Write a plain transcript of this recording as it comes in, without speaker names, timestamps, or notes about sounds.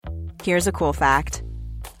Here's a cool fact.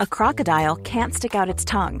 A crocodile can't stick out its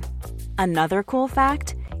tongue. Another cool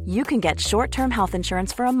fact, you can get short-term health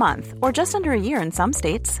insurance for a month or just under a year in some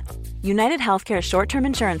states. United Healthcare short-term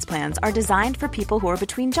insurance plans are designed for people who are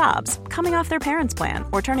between jobs, coming off their parents' plan,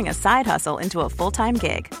 or turning a side hustle into a full-time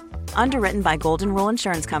gig. Underwritten by Golden Rule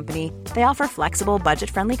Insurance Company, they offer flexible,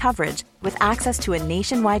 budget-friendly coverage with access to a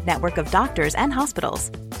nationwide network of doctors and hospitals.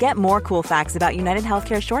 Get more cool facts about United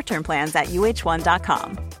Healthcare short-term plans at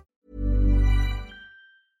uh1.com.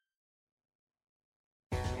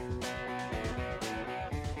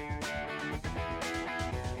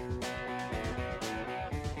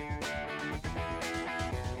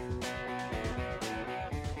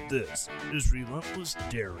 This is Relentless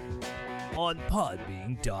Daring on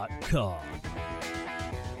Podbean.com.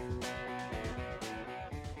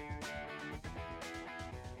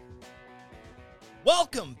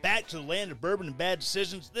 Welcome back to the land of bourbon and bad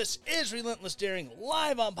decisions. This is Relentless Daring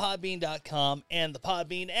live on Podbean.com and the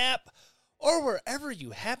Podbean app, or wherever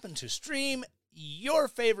you happen to stream your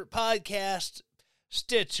favorite podcast: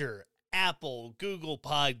 Stitcher, Apple, Google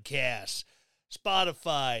Podcasts,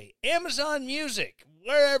 Spotify, Amazon Music.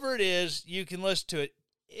 Wherever it is, you can listen to it.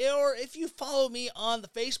 Or if you follow me on the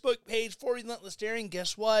Facebook page for Relentless Daring,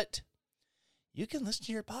 guess what? You can listen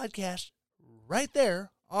to your podcast right there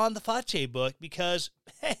on the Fache book, because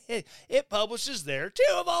it publishes there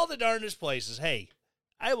too, of all the darndest places. Hey,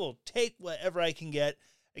 I will take whatever I can get.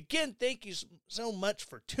 Again, thank you so much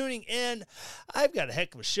for tuning in. I've got a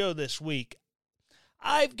heck of a show this week.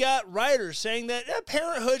 I've got writers saying that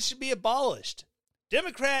parenthood should be abolished.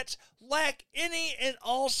 Democrats lack any and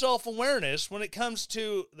all self-awareness when it comes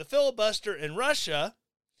to the filibuster in Russia.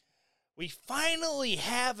 We finally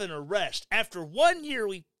have an arrest. After 1 year,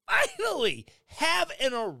 we finally have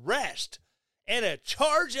an arrest and a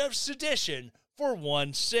charge of sedition for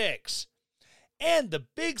 1-6. And the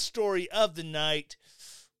big story of the night,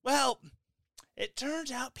 well, it turns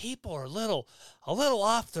out people are a little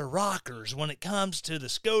off their rockers when it comes to the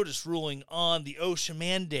SCOTUS ruling on the OSHA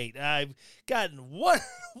mandate. I've gotten one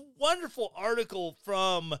wonderful article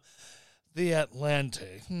from The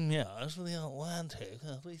Atlantic. Yes, The Atlantic.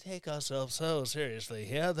 We take ourselves so seriously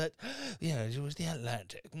here that, it was The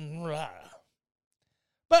Atlantic.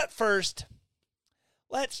 But first,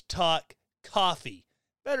 let's talk coffee.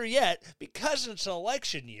 Better yet, because it's an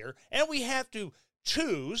election year and we have to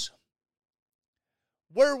choose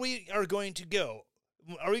where we are going to go.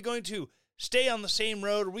 Are we going to stay on the same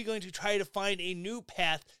road? Are we going to try to find a new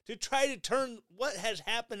path to try to turn what has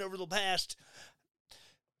happened over the past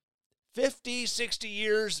 50, 60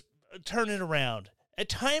 years, turn it around? A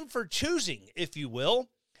time for choosing, if you will.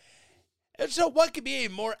 And so what could be a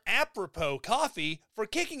more apropos coffee for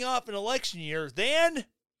kicking off an election year than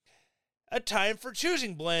a time for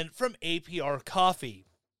choosing blend from APR Coffee?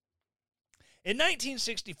 In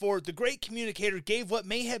 1964, the great communicator gave what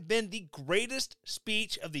may have been the greatest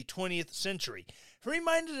speech of the 20th century. He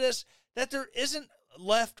reminded us that there isn't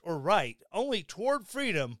left or right, only toward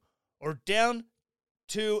freedom or down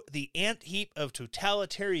to the ant heap of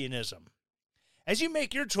totalitarianism. As you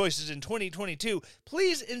make your choices in 2022,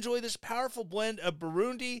 please enjoy this powerful blend of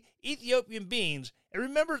Burundi Ethiopian beans and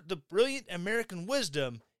remember the brilliant American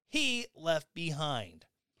wisdom he left behind.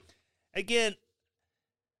 Again,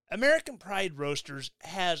 American Pride Roasters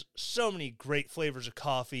has so many great flavors of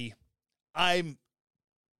coffee. I'm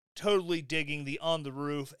totally digging the On the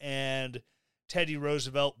Roof and Teddy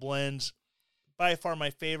Roosevelt blends. By far my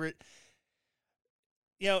favorite.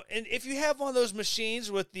 And if you have one of those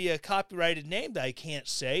machines with the copyrighted name that I can't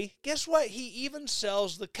say, guess what? He even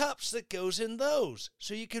sells the cups that goes in those.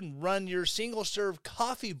 So you can run your single-serve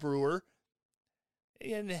coffee brewer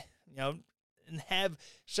and have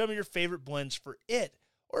some of your favorite blends for it.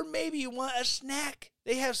 Or maybe you want a snack.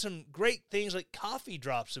 They have some great things like coffee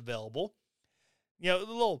drops available. A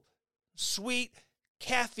little sweet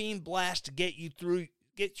caffeine blast to get you through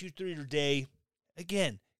your day.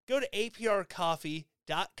 Again, go to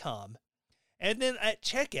aprcoffee.com, and then at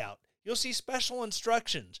checkout, you'll see special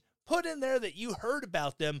instructions. Put in there that you heard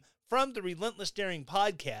about them from the Relentless Daring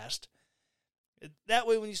podcast. That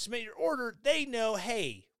way, when you submit your order, they know,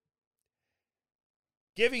 hey,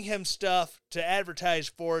 giving him stuff to advertise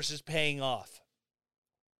for us is paying off.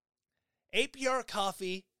 APR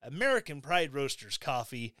Coffee, American Pride Roasters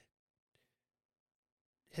coffee.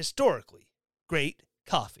 Historically great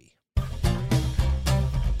coffee.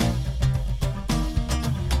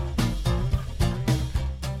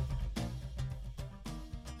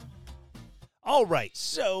 All right,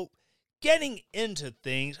 so getting into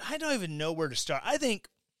things, I don't even know where to start. I think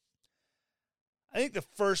the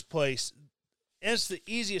first place, and it's the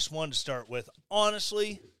easiest one to start with,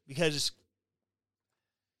 honestly, because it's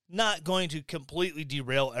not going to completely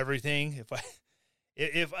derail everything.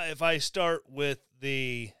 If I start with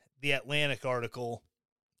the Atlantic article,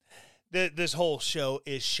 this whole show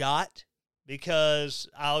is shot, because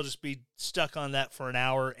I'll just be stuck on that for an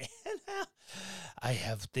hour, and I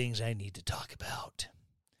have things I need to talk about.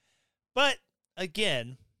 But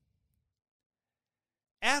again,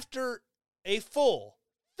 after a full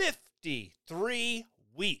 53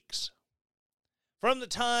 weeks from the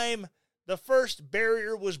time the first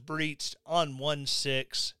barrier was breached on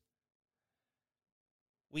 1/6,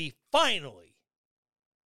 we finally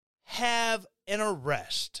have an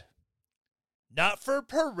arrest. Not for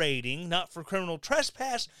parading, not for criminal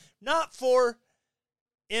trespass, not for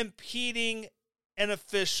impeding an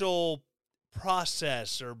official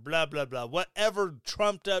process or blah, blah, blah, whatever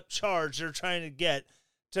trumped up charge they're trying to get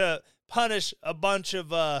to punish a bunch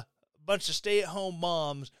of stay-at-home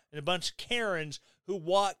moms and a bunch of Karens who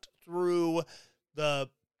walked through the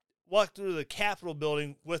Capitol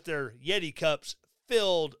building with their Yeti cups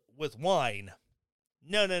filled with wine.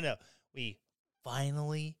 No. We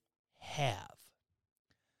finally have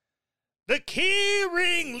the key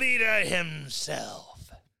ringleader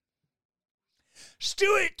himself,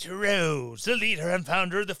 Stuart Rhodes, the leader and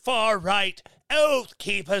founder of the far-right Oath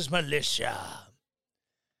Keepers militia.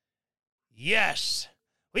 Yes,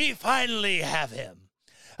 we finally have him.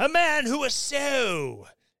 A man who was so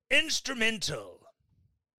instrumental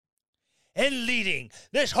in leading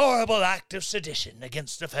this horrible act of sedition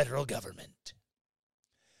against the federal government,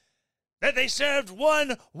 that they served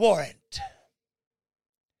one warrant,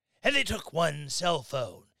 and they took one cell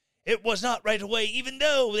phone. It was not right away, even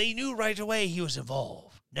though they knew right away he was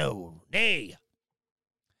involved. Nay.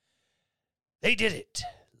 They did it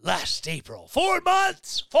last April. 4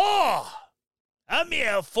 months! A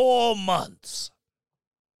mere 4 months.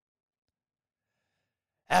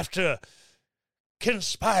 After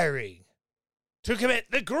conspiring to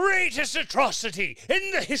commit the greatest atrocity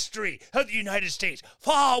in the history of the United States,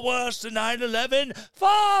 far worse than 9/11,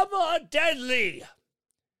 far more deadly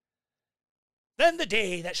than the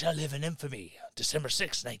day that shall live in infamy, December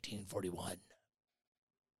 6, 1941.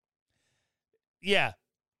 Yeah,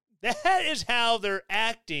 that is how they're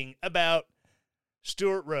acting about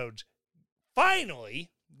Stuart Rhodes finally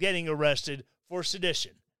getting arrested for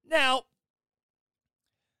sedition. Now,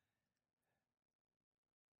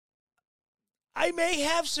 I may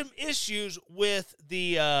have some issues with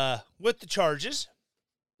the charges,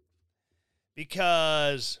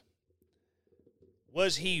 because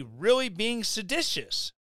was he really being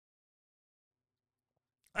seditious?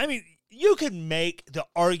 I mean, you could make the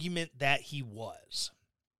argument that he was,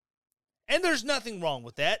 and there's nothing wrong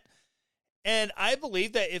with that. And I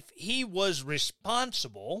believe that if he was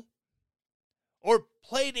responsible or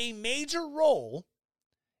played a major role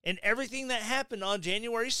in everything that happened on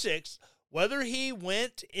January 6th, whether he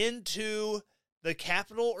went into the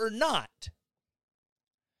Capitol or not,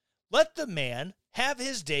 let the man have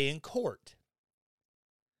his day in court.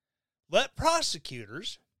 Let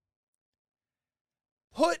prosecutors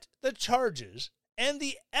put the charges and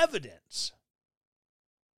the evidence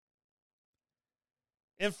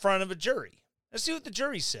in front of a jury. Let's see what the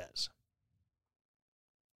jury says.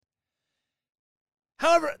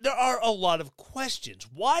 However, there are a lot of questions.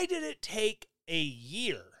 Why did it take a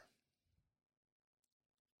year?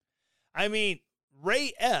 I mean,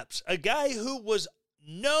 Ray Epps, a guy who was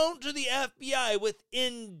known to the FBI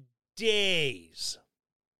within days.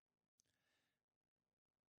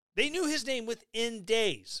 They knew his name within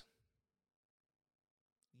days.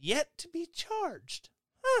 Yet to be charged.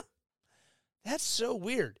 That's so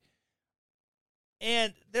weird.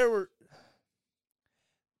 And there were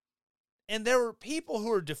people who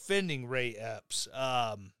were defending Ray Epps.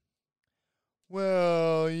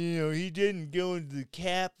 Well, he didn't go into the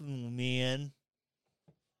Capitol, man.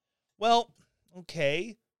 Well,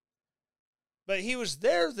 okay. But he was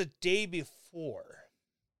there the day before,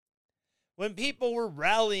 when people were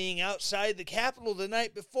rallying outside the Capitol the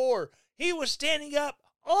night before. He was standing up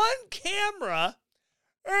on camera.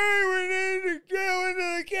 Hey, we need to go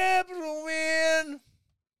into the Capitol, man.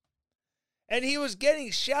 And he was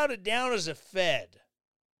getting shouted down as a Fed.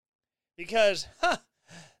 Because,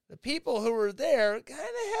 the people who were there kind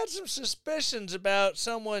of had some suspicions about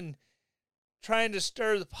someone trying to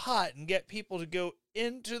stir the pot and get people to go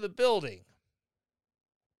into the building.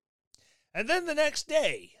 And then the next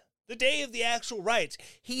day, the day of the actual riots,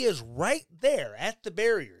 he is right there at the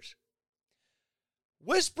barriers,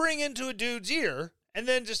 whispering into a dude's ear, and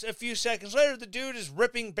then just a few seconds later, the dude is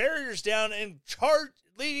ripping barriers down and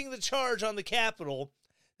leading the charge on the Capitol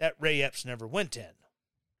that Ray Epps never went in.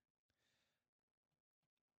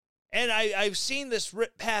 And I've seen this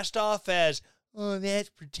passed off as, oh, that's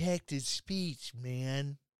protected speech,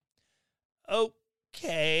 man.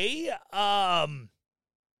 Okay.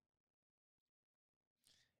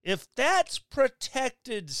 If that's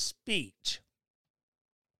protected speech,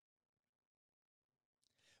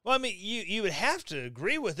 well, I mean, you would have to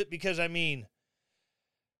agree with it because, I mean,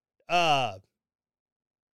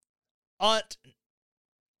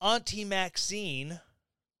 Auntie Maxine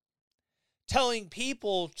telling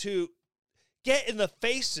people to get in the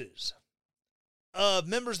faces of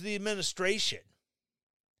members of the administration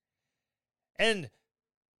and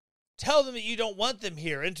tell them that you don't want them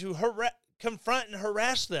here and to confront and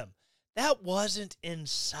harass them. That wasn't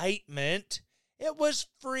incitement. It was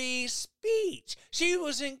free speech. She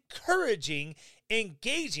was encouraging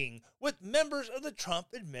engaging with members of the Trump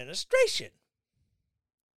administration.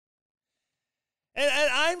 And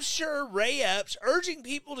I'm sure Ray Epps urging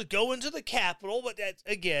people to go into the Capitol, but that's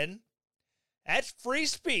free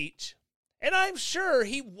speech. And I'm sure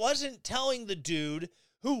he wasn't telling the dude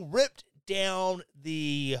who ripped down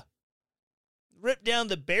the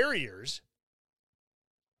barriers.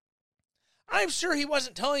 I'm sure he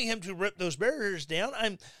wasn't telling him to rip those barriers down.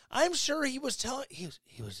 I'm sure he was he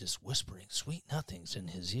was just whispering sweet nothings in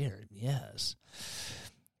his ear. Yes.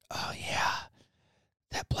 Oh yeah.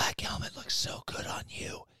 That black helmet looks so good on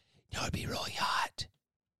you. You know, it'd be really hot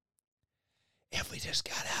if we just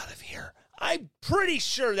got out of here. I'm pretty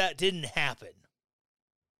sure that didn't happen.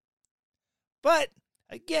 But,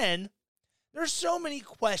 again, there's so many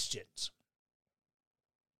questions.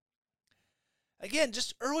 Again,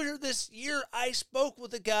 just earlier this year, I spoke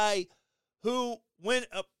with a guy who, when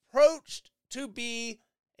approached to be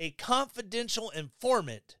a confidential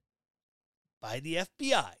informant by the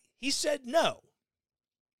FBI, he said no.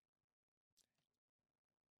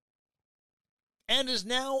 And is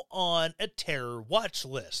now on a terror watch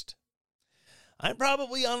list. I'm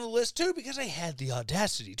probably on the list too because I had the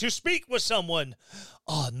audacity to speak with someone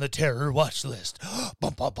on the terror watch list.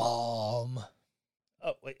 Bum, bum, bum.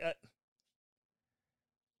 Oh, wait.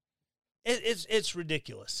 It's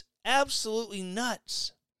ridiculous. Absolutely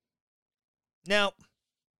nuts. Now,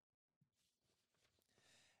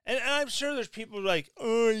 and I'm sure there's people like,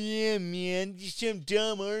 oh yeah, man, you're some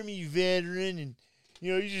dumb Army veteran and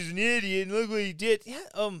you know, he's just an idiot, and look what he did. Yeah,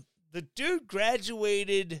 the dude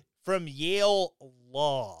graduated from Yale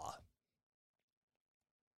Law.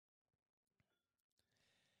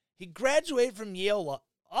 He graduated from Yale Law,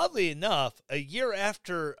 oddly enough, a year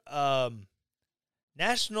after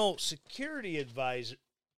National Security Advisor,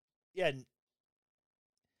 White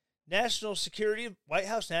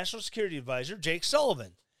House National Security Advisor Jake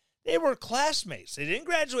Sullivan. They were classmates. They didn't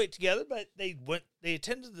graduate together, but they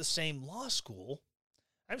attended the same law school.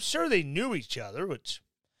 I'm sure they knew each other, which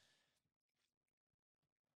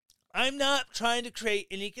I'm not trying to create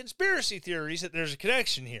any conspiracy theories that there's a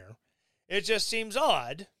connection here. It just seems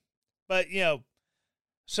odd. But, you know,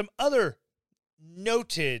 some other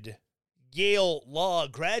noted Yale Law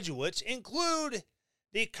graduates include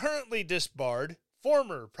the currently disbarred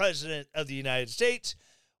former President of the United States,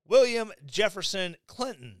 William Jefferson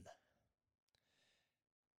Clinton.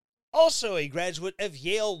 Also a graduate of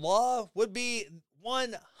Yale Law would be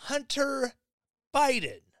one Hunter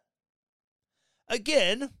Biden.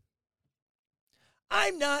 Again,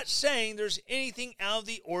 I'm not saying there's anything out of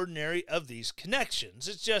the ordinary of these connections.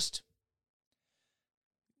 It's just,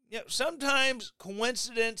 you know, sometimes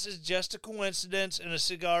coincidence is just a coincidence and a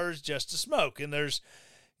cigar is just a smoke. And there's,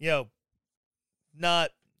 you know,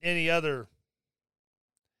 not any other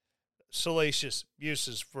salacious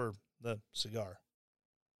uses for the cigar.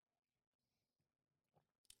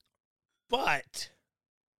 But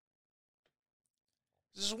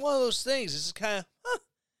this is one of those things. This is kind of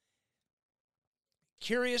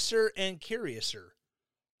curiouser and curiouser.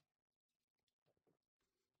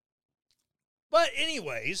 But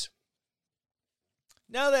anyways,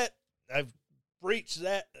 now that I've breached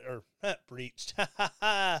that, or not breached,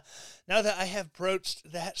 now that I have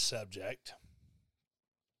broached that subject,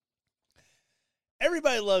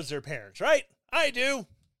 everybody loves their parents, right? I do.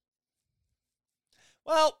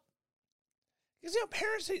 Well, because, you know,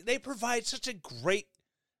 parents, they provide such a great,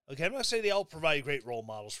 okay, I'm not saying they all provide great role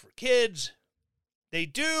models for kids. They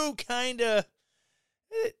do kind of,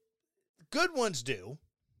 good ones do.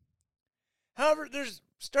 However, there's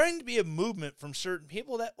starting to be a movement from certain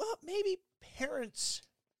people that, well, maybe parents,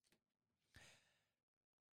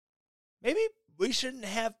 maybe we shouldn't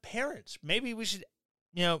have parents. Maybe we should,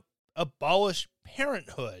 you know, abolish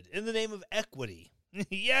parenthood in the name of equity.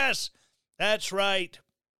 Yes, that's right.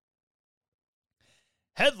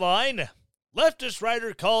 Headline, Leftist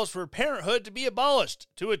writer calls for parenthood to be abolished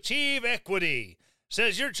to achieve equity.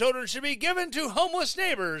 Says your children should be given to homeless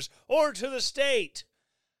neighbors or to the state.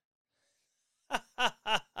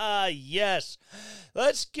 Yes,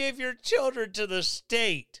 let's give your children to the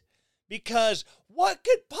state. Because what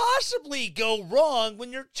could possibly go wrong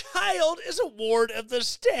when your child is a ward of the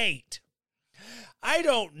state? I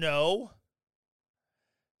don't know.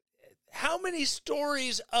 How many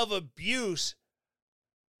stories of abuse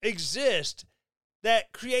exist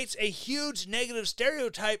that creates a huge negative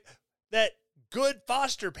stereotype that good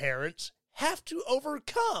foster parents have to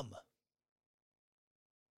overcome?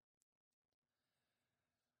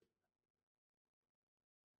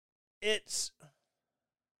 It's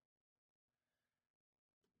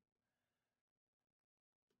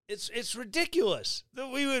ridiculous that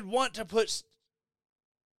we would want to put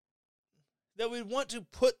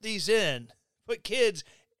these in, put kids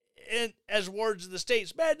in as wards of the state.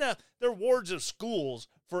 It's bad enough they're wards of schools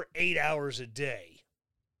for 8 hours a day.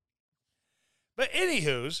 But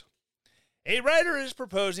anywho's, a writer is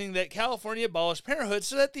proposing that California abolish parenthood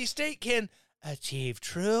so that the state can achieve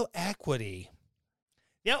true equity.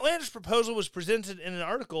 The outlandish proposal was presented in an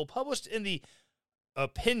article published in the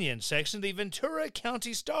opinion section of the Ventura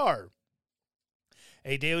County Star,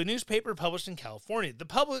 a daily newspaper published in California. The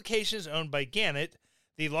publication is owned by Gannett,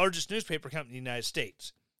 the largest newspaper company in the United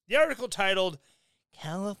States. The article titled,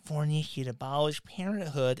 "California Should Abolish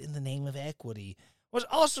Parenthood in the Name of Equity," was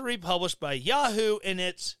also republished by Yahoo in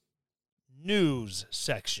its news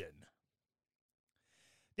section.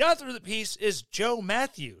 The author of the piece is Joe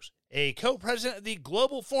Matthews, a co-president of the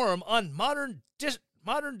Global Forum on Modern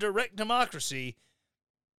Direct Democracy.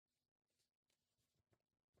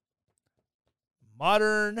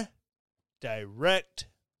 Modern Direct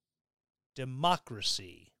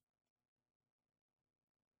Democracy.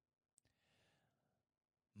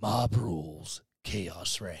 Mob rules,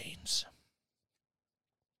 chaos reigns.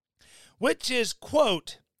 Which is,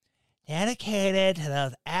 quote, dedicated to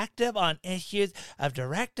those active on issues of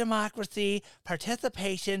direct democracy,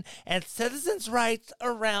 participation, and citizens' rights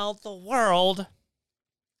around the world.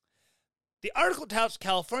 The article touts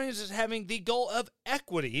Californians as having the goal of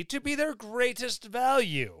equity to be their greatest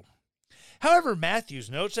value. However, Matthews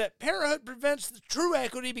notes that parenthood prevents the true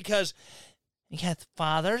equity because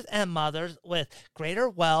fathers and mothers with greater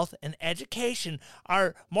wealth and education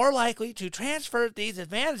are more likely to transfer these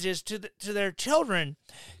advantages to their children,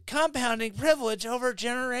 compounding privilege over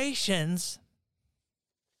generations.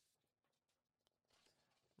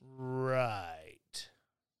 Right.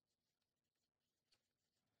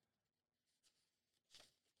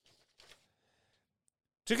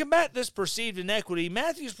 To combat this perceived inequity,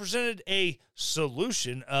 Matthews presented a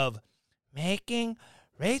solution of making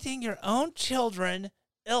raising your own children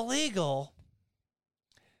illegal.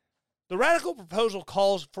 The radical proposal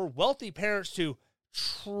calls for wealthy parents to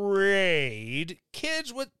trade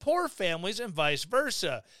kids with poor families and vice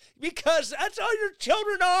versa, because that's all your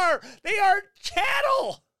children are. They are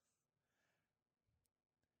chattel.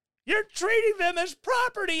 You're treating them as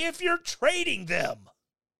property if you're trading them.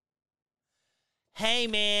 Hey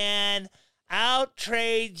man, I'll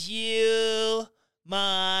trade you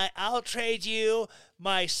my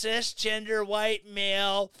cisgender white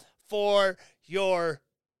male for your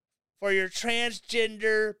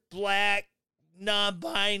transgender black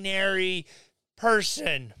non-binary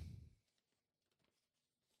person.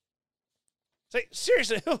 It's like,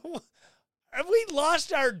 seriously, have we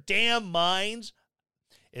lost our damn minds?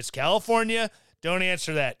 It's California. Don't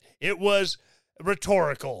answer that. It was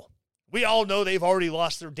rhetorical. We all know they've already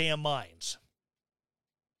lost their damn minds.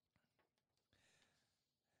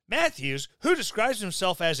 Matthews, who describes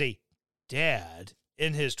himself as a dad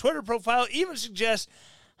in his Twitter profile, even suggests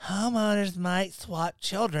homeowners might swap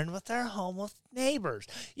children with their homeless neighbors.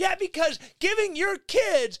 Yeah, because giving your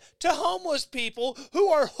kids to homeless people who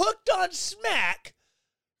are hooked on smack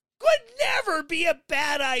could never be a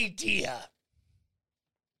bad idea.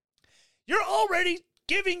 You're already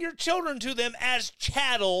giving your children to them as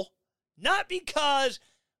chattel, not because,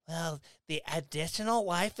 well, the additional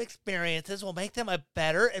life experiences will make them a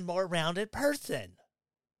better and more rounded person.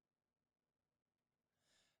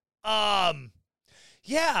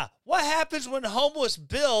 Yeah, what happens when homeless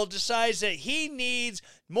Bill decides that he needs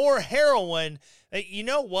more heroin? You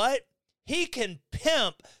know what? He can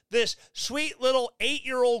pimp this sweet little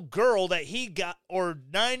 8-year-old girl that he got, or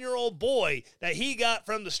 9-year-old boy that he got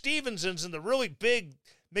from the Stevensons in the really big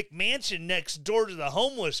McMansion next door to the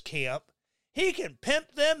homeless camp. He can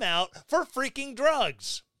pimp them out for freaking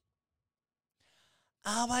drugs.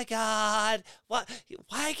 Oh my God.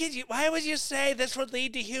 Why would you say this would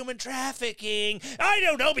lead to human trafficking? I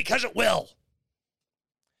don't know, because it will.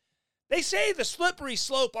 They say the slippery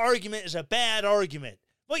slope argument is a bad argument.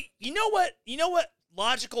 Well, you know what? You know what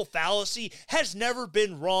logical fallacy has never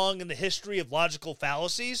been wrong in the history of logical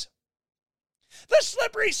fallacies? The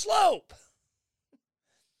slippery slope.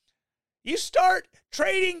 You start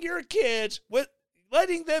trading your kids with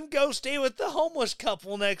letting them go stay with the homeless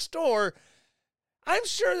couple next door. I'm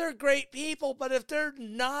sure they're great people, but if they're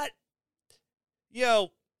not,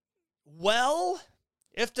 well,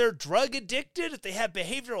 if they're drug addicted, if they have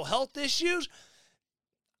behavioral health issues,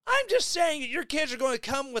 I'm just saying that your kids are going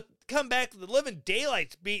to come back with the living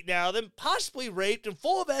daylights beaten out of them, possibly raped and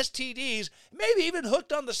full of STDs, maybe even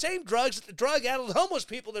hooked on the same drugs that the drug-addled homeless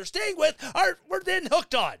people they're staying with were then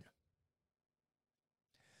hooked on.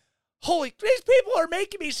 Holy, these people are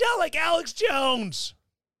making me sound like Alex Jones.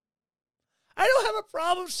 I don't have a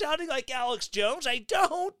problem sounding like Alex Jones. I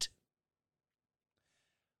don't.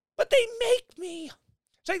 But they make me.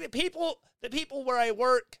 It's like the people where I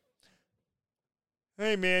work.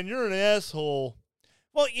 Hey, man, you're an asshole.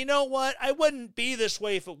 Well, you know what? I wouldn't be this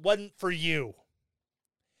way if it wasn't for you.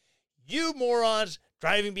 You morons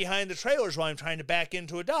driving behind the trailers while I'm trying to back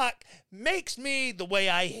into a dock makes me the way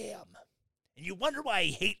I am. And you wonder why I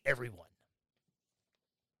hate everyone.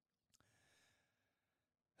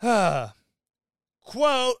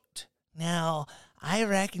 Quote, now, I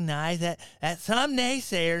recognize that some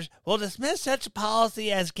naysayers will dismiss such a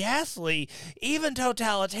policy as ghastly, even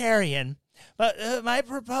totalitarian, but my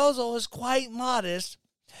proposal is quite modest.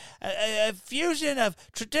 A fusion of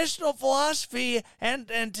traditional philosophy and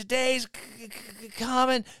today's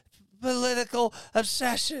common political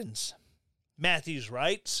obsessions. Matthews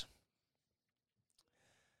writes,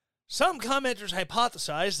 some commenters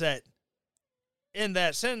hypothesize that in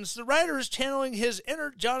that sentence, the writer is channeling his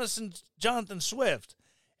inner Jonathan Swift,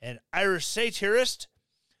 an Irish satirist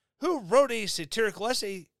who wrote a satirical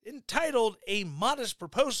essay entitled A Modest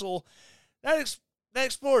Proposal that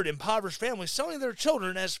explored impoverished families selling their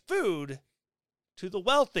children as food to the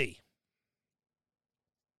wealthy.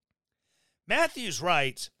 Matthews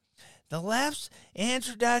writes, the left's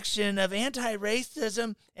introduction of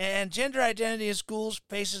anti-racism and gender identity in schools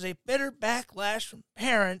faces a bitter backlash from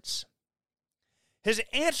parents. His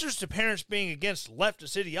answers to parents being against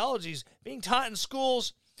leftist ideologies being taught in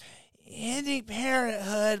schools, ending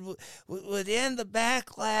parenthood would end the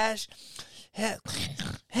backlash,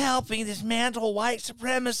 helping dismantle white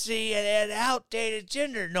supremacy and outdated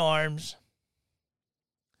gender norms.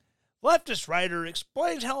 Leftist writer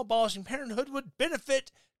explains how abolishing parenthood would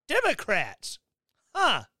benefit Democrats.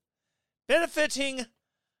 Benefiting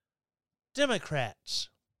Democrats.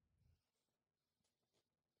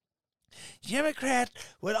 Democrats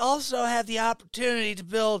would also have the opportunity to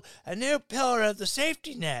build a new pillar of the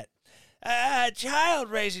safety net, a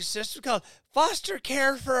child-raising system called foster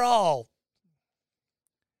care for all.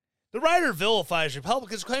 The writer vilifies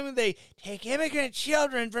Republicans, claiming they take immigrant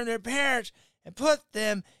children from their parents and put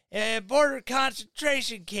them in border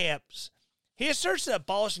concentration camps. He asserts that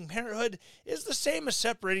abolishing parenthood is the same as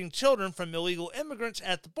separating children from illegal immigrants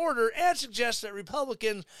at the border and suggests that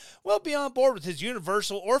Republicans will be on board with his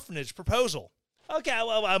universal orphanage proposal. Okay,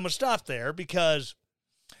 well, I'm going to stop there because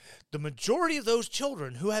the majority of those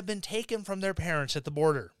children who have been taken from their parents at the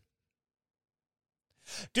border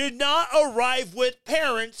did not arrive with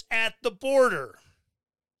parents at the border.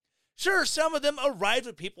 Sure, some of them arrived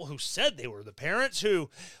with people who said they were the parents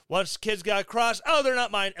who, once kids got across, oh, they're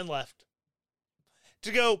not mine, and left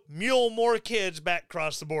to go mule more kids back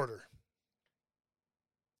across the border.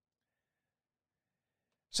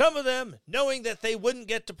 Some of them, knowing that they wouldn't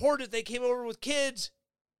get deported, they came over with kids,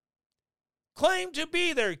 claimed to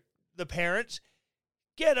be the parents,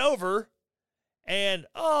 get over, and,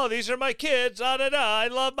 oh, these are my kids, I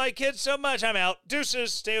love my kids so much, I'm out.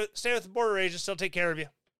 Deuces, stay with the border agents, they'll take care of you.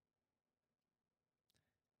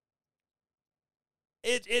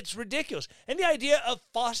 It's ridiculous. And the idea of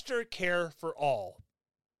foster care for all.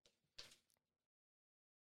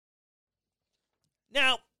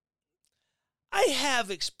 Now, I have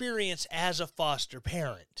experience as a foster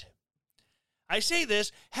parent. I say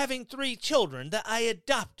this having 3 children that I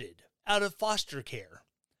adopted out of foster care.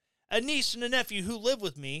 A niece and a nephew who live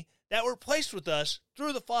with me that were placed with us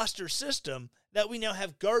through the foster system that we now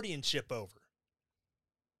have guardianship over.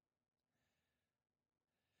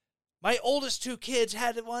 My oldest 2 kids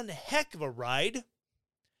had one heck of a ride.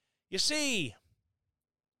 You see,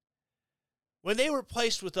 when they were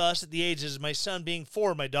placed with us at the ages of my son being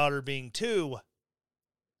 4, my daughter being 2,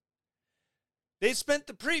 they spent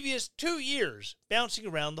the previous 2 years bouncing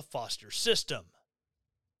around the foster system.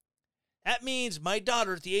 That means my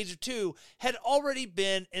daughter at the age of 2 had already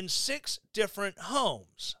been in 6 different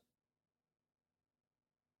homes.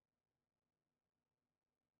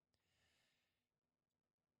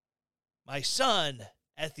 my son,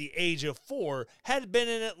 at the age of 4, had been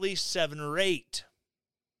in at least 7 or 8.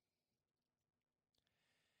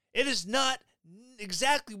 It is not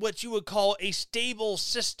exactly what you would call a stable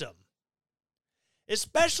system,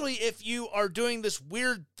 especially if you are doing this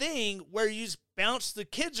weird thing where you just bounce the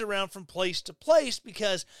kids around from place to place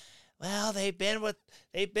because, well, they've been with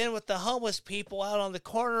the homeless people out on the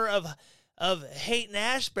corner of Haight and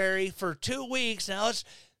Ashbury for 2 weeks. Now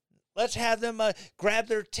let's have them grab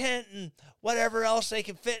their tent and whatever else they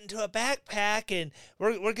can fit into a backpack, and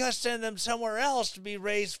we're going to send them somewhere else to be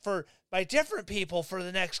raised by different people for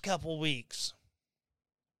the next couple weeks.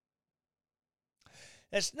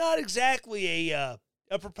 That's not exactly a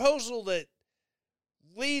proposal that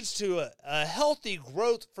leads to a healthy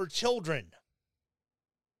growth for children.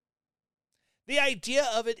 The idea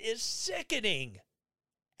of it is sickening.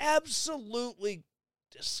 Absolutely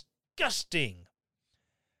disgusting.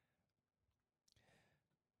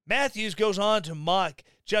 Matthews goes on to mock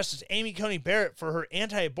Justice Amy Coney Barrett for her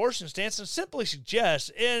anti-abortion stance and simply suggests,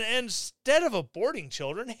 instead of aborting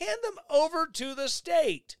children, hand them over to the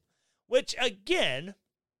state. Which, again,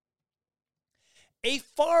 I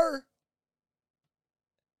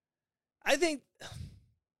think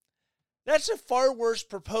that's a far worse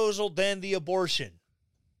proposal than the abortion.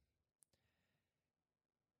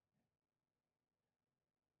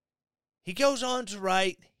 He goes on to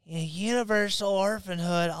write, universal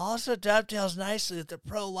orphanhood also dovetails nicely with the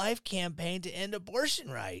pro-life campaign to end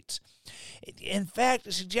abortion rights. In fact,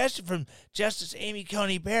 a suggestion from Justice Amy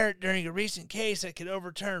Coney Barrett during a recent case that could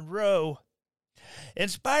overturn Roe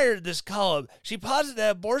inspired this column. She posited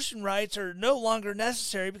that abortion rights are no longer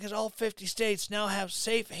necessary because all 50 states now have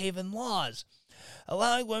safe haven laws,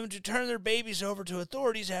 allowing women to turn their babies over to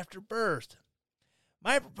authorities after birth.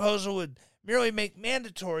 My proposal would merely make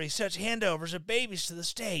mandatory such handovers of babies to the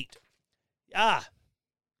state.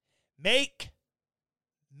 Make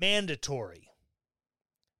mandatory.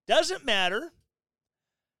 Doesn't matter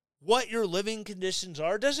what your living conditions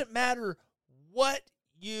are. Doesn't matter what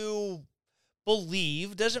you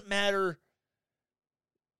believe. Doesn't matter,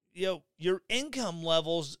 your income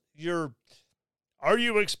levels. Are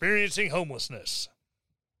you experiencing homelessness?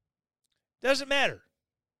 Doesn't matter.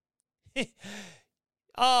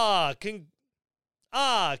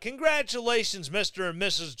 Congratulations, Mr. and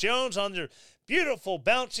Mrs. Jones, on your beautiful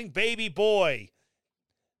bouncing baby boy.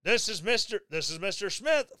 This is Mr.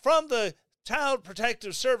 Smith from the Child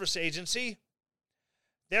Protective Service Agency.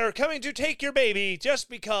 They're coming to take your baby just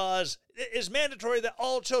because it is mandatory that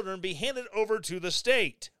all children be handed over to the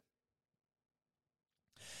state.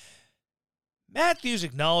 Matthews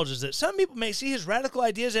acknowledges that some people may see his radical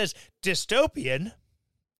ideas as dystopian,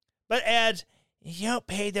 but adds, you don't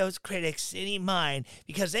pay those critics any mind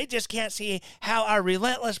because they just can't see how our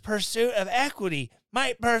relentless pursuit of equity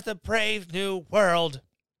might birth a brave new world.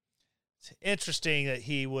 It's interesting that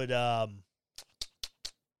he would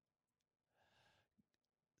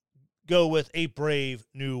go with a brave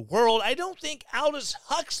new world. I don't think Aldous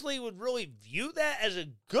Huxley would really view that as a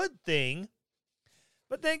good thing.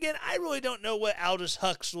 But then again, I really don't know what Aldous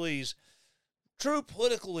Huxley's true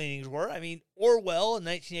political leanings were. I mean, Orwell in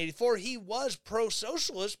 1984, he was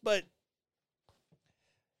pro-socialist, but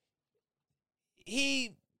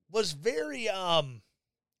he was very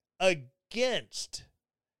against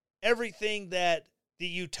everything that the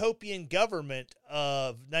utopian government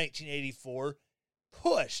of 1984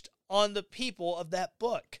 pushed on the people of that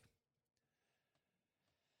book.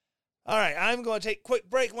 All right, I'm going to take a quick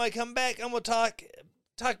break. When I come back, I'm going to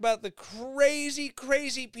talk about the crazy,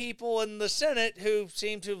 crazy people in the Senate who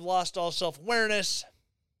seem to have lost all self-awareness.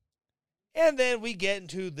 And then we get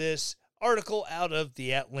into this article out of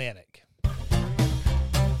The Atlantic.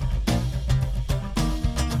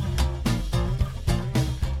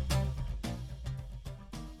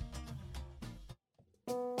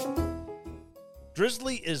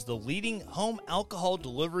 Drizzly is the leading home alcohol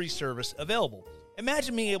delivery service available.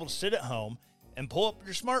 Imagine being able to sit at home and pull up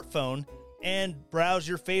your smartphone and browse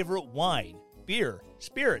your favorite wine, beer,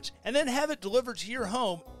 spirits, and then have it delivered to your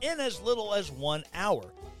home in as little as 1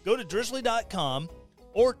 hour. Go to drizzly.com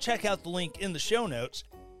or check out the link in the show notes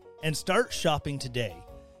and start shopping today.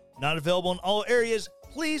 Not available in all areas.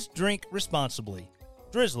 Please drink responsibly.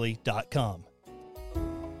 Drizzly.com.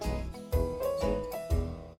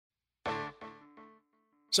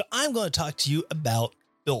 So I'm going to talk to you about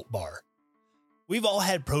Built Bar. We've all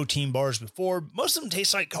had protein bars before. Most of them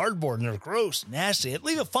taste like cardboard and they're gross, nasty. They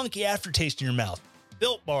leave a funky aftertaste in your mouth.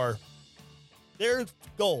 Built Bar, their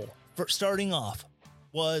goal for starting off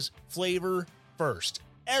was flavor first.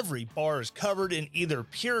 Every bar is covered in either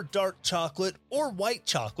pure dark chocolate or white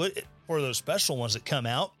chocolate for those special ones that come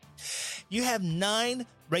out. You have 9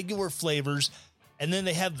 regular flavors, and then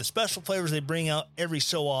they have the special flavors they bring out every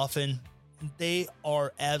so often. They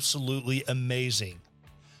are absolutely amazing.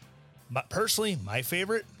 Personally, my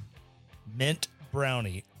favorite, mint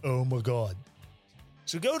brownie. Oh my God.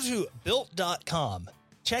 So go to Built.com,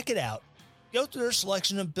 check it out, go through their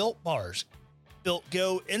selection of Built bars, Built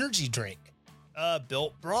Go energy drink,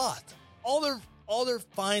 Built broth, all their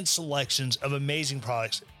fine selections of amazing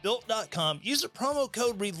products. Built.com. Use the promo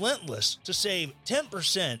code RELENTLESS to save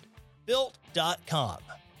 10%. Built.com.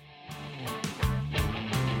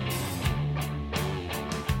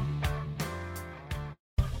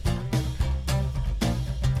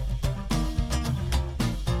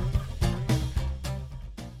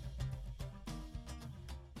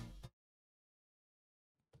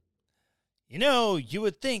 You know, you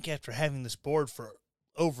would think after having this board for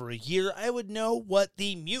over a year, I would know what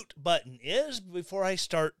the mute button is before I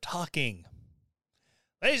start talking.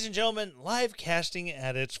 Ladies and gentlemen, live casting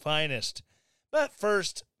at its finest. But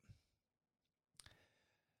first,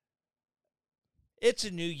 it's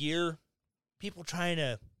a new year. People trying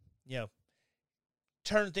to,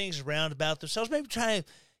 turn things around about themselves. Maybe trying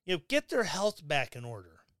to, get their health back in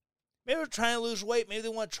order. Maybe they're trying to lose weight. Maybe they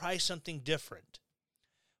want to try something different.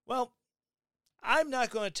 Well, I'm not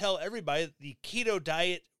going to tell everybody that the keto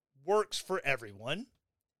diet works for everyone.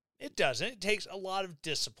 It doesn't. It takes a lot of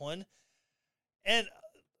discipline. And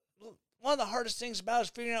one of the hardest things about it is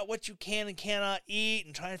figuring out what you can and cannot eat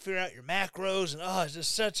and trying to figure out your macros. And, it's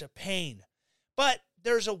just such a pain. But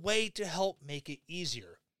there's a way to help make it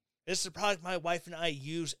easier. This is a product my wife and I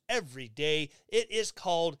use every day. It is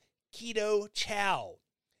called Keto Chow.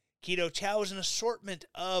 Keto Chow is an assortment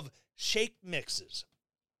of shake mixes.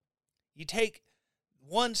 You take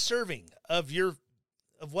 1 serving of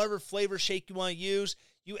whatever flavor shake you want to use.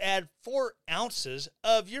 You add 4 ounces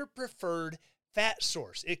of your preferred fat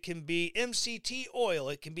source. It can be MCT oil.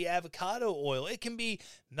 It can be avocado oil. It can be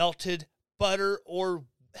melted butter or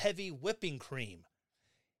heavy whipping cream.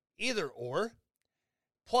 Either or.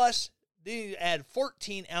 Plus, then you add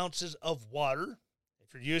 14 ounces of water.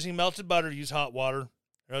 If you're using melted butter, use hot water,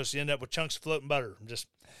 or else you end up with chunks of floating butter.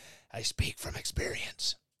 I speak from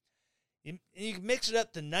experience. You can mix it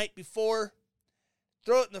up the night before,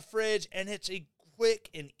 throw it in the fridge, and it's a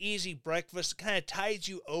quick and easy breakfast. It kind of tides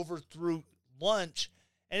you over through lunch,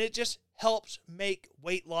 and it just helps make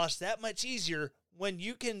weight loss that much easier when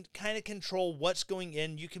you can kind of control what's going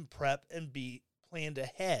in. You can prep and be planned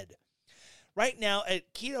ahead. Right now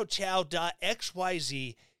at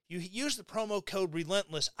ketochow.xyz, you use the promo code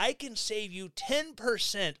RELENTLESS. I can save you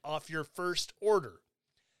 10% off your first order.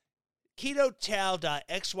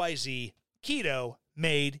 ketochow.xyz, keto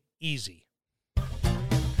made easy.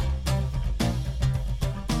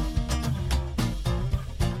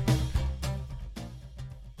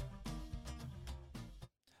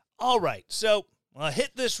 All right, so I'll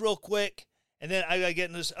hit this real quick, and then I got to get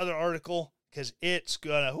into this other article because it's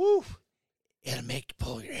going to, it'll make you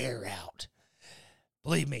pull your hair out.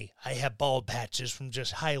 Believe me, I have bald patches from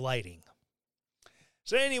just highlighting.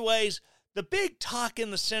 So anyways, the big talk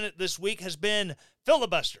in the Senate this week has been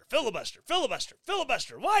filibuster, filibuster, filibuster,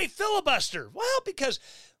 filibuster. Why filibuster? Well, because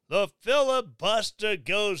the filibuster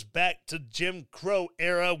goes back to Jim Crow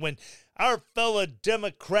era when our fellow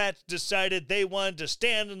Democrats decided they wanted to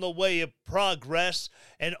stand in the way of progress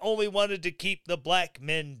and only wanted to keep the black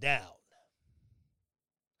men down.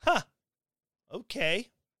 Okay,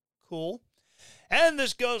 cool. And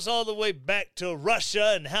this goes all the way back to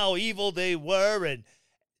Russia and how evil they were and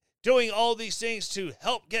doing all these things to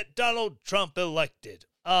help get Donald Trump elected.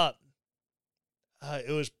 It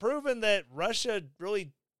was proven that Russia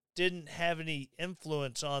really didn't have any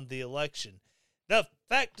influence on the election. The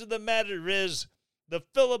fact of the matter is the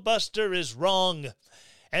filibuster is wrong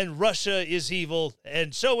and Russia is evil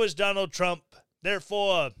and so is Donald Trump.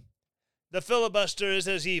 Therefore, the filibuster is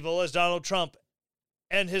as evil as Donald Trump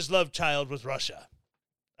and his love child with Russia.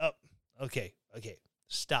 Oh, okay.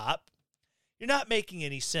 Stop. You're not making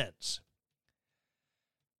any sense.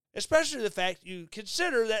 Especially the fact you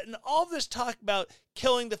consider that in all this talk about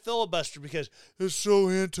killing the filibuster because it's so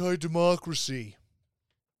anti-democracy.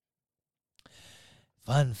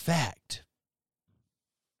 Fun fact.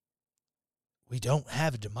 We don't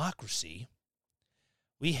have a democracy.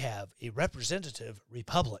 We have a representative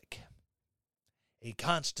republic. A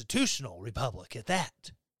constitutional republic at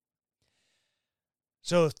that.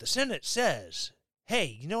 So if the Senate says,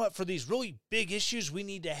 hey, you know what, for these really big issues, we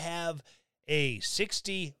need to have a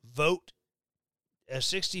 60 vote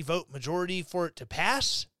majority for it to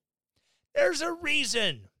pass, there's a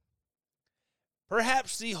reason.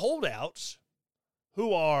 Perhaps the holdouts,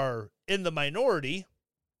 who are in the minority,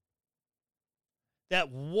 that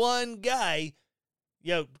one guy,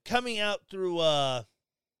 coming out through that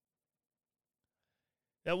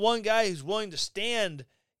one guy who's willing to stand,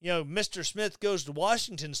 Mr. Smith goes to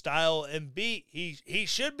Washington style and he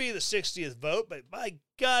should be the 60th vote, but by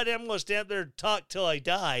God, I'm going to stand up there and talk till I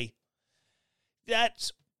die.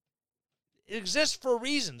 It exists for a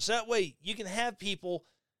reason. So that way you can have people,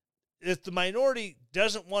 if the minority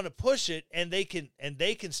doesn't want to push it and they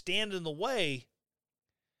can stand in the way.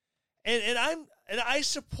 And I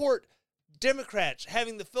support Democrats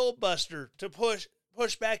having the filibuster to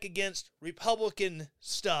push back against Republican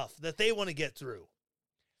stuff that they want to get through.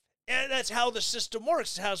 And that's how the system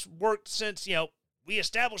works. It's how it's worked since, we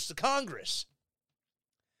established the Congress.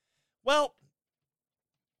 Well,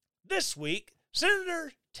 this week,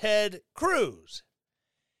 Senator Ted Cruz,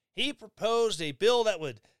 he proposed a bill that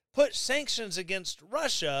would put sanctions against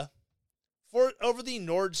Russia over the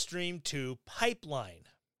Nord Stream 2 pipeline.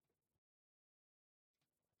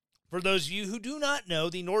 For those of you who do not know,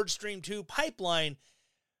 the Nord Stream 2 pipeline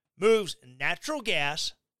moves natural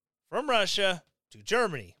gas from Russia to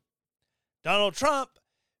Germany. Donald Trump,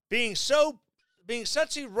 being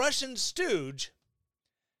such a Russian stooge,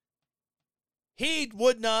 he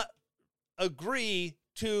would not agree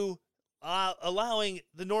to allowing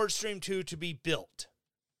the Nord Stream 2 to be built.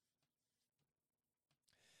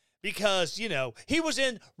 Because, he was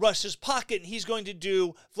in Russia's pocket and he's going to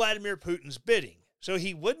do Vladimir Putin's bidding. So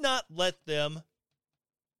he would not let them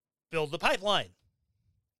build the pipeline.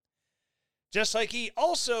 Just like he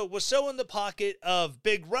also was so in the pocket of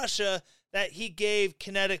Big Russia that he gave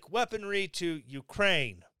kinetic weaponry to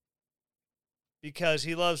Ukraine. Because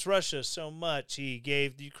he loves Russia so much, he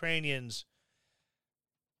gave the Ukrainians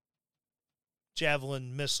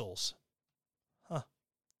Javelin missiles.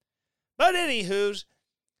 But anywho's,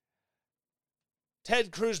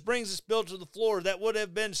 Ted Cruz brings this bill to the floor that would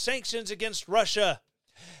have been sanctions against Russia.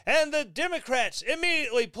 And the Democrats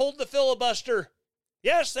immediately pulled the filibuster.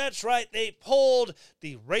 Yes, that's right. They pulled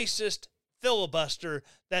the racist filibuster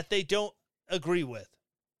that they don't agree with.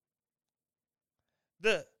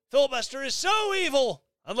 The filibuster is so evil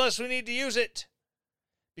unless we need to use it.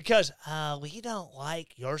 Because we don't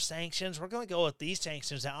like your sanctions. We're going to go with these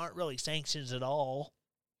sanctions that aren't really sanctions at all.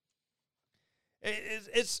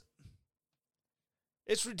 It's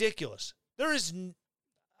ridiculous.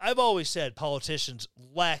 I've always said politicians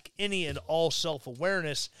lack any and all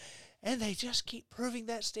self-awareness, and they just keep proving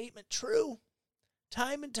that statement true.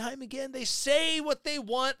 Time and time again, they say what they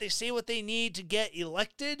want, they say what they need to get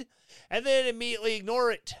elected, and then immediately ignore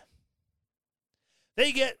it.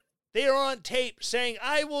 They are on tape saying,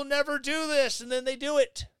 I will never do this, and then they do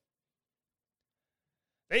it.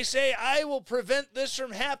 They say, I will prevent this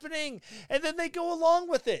from happening, and then they go along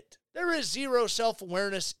with it. There is zero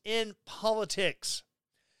self-awareness in politics.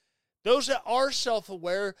 Those that are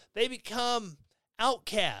self-aware, they become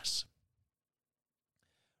outcasts.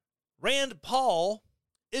 Rand Paul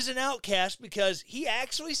is an outcast because he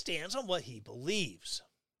actually stands on what he believes.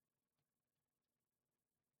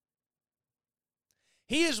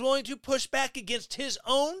 He is willing to push back against his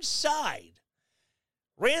own side.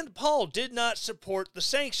 Rand Paul did not support the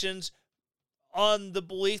sanctions on the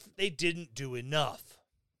belief that they didn't do enough.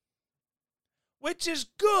 Which is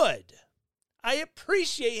good. I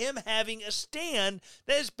appreciate him having a stand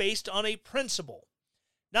that is based on a principle.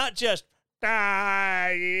 Not just, the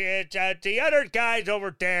other guys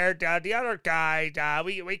over there, the other guys,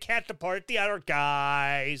 we can't support the other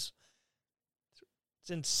guys.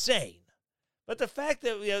 It's insane. But the fact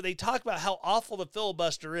that they talk about how awful the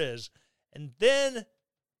filibuster is, and then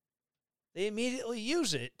they immediately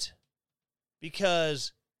use it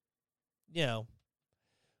because,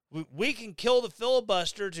 we can kill the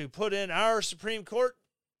filibuster to put in our Supreme Court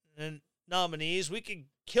nominees. We can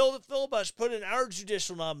kill the filibuster, put in our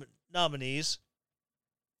judicial nominees.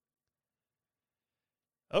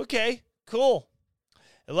 Okay, cool.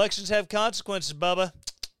 Elections have consequences, Bubba.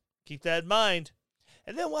 Keep that in mind.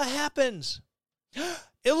 And then what happens?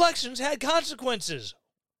 Elections had consequences.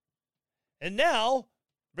 And now,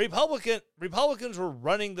 Republicans were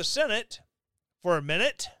running the Senate for a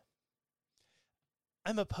minute.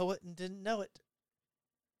 I'm a poet and didn't know it.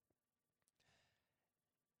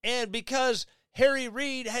 And because Harry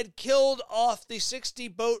Reid had killed off the 60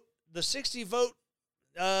 vote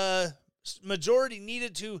majority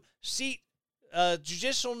needed to seat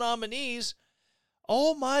judicial nominees,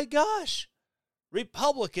 oh my gosh,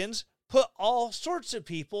 Republicans put all sorts of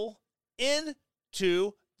people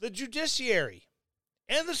into the judiciary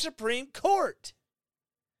and the Supreme Court.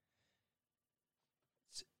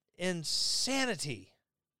 It's insanity.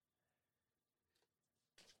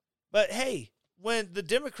 But hey, when the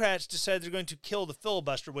Democrats decide they're going to kill the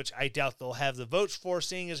filibuster, which I doubt they'll have the votes for,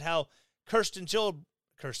 seeing as how Kirsten Sinema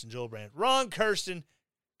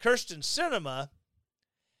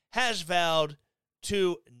has vowed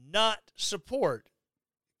to not support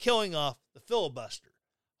killing off the filibuster.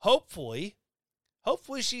 Hopefully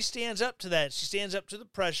she stands up to that. She stands up to the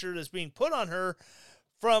pressure that's being put on her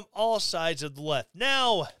from all sides of the left.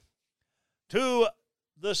 Now, to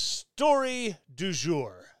the story du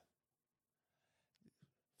jour.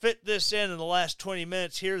 Fit this in the last 20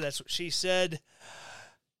 minutes here. That's what she said.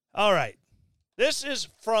 All right. This is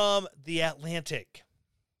from The Atlantic.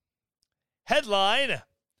 Headline: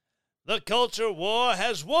 The culture war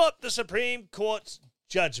has warped the Supreme Court's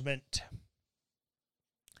judgment.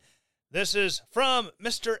 This is from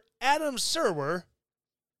Mr. Adam Serwer,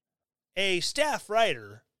 a staff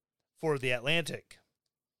writer for The Atlantic.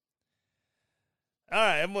 All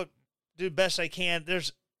right, I'm going to do the best I can.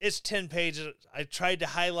 It's 10 pages. I tried to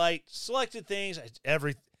highlight selected things.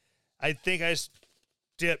 I think I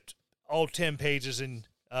dipped all 10 pages in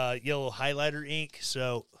yellow highlighter ink,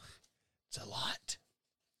 so it's a lot.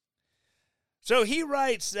 So he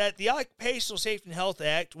writes that the Occupational Safety and Health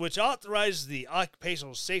Act, which authorizes the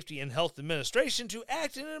Occupational Safety and Health Administration to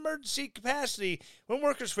act in an emergency capacity when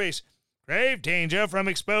workers face grave danger from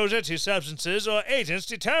exposure to substances or agents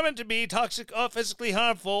determined to be toxic or physically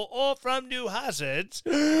harmful, or from new hazards,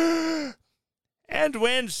 and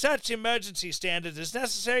when such emergency standard is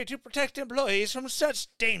necessary to protect employees from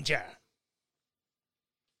such danger.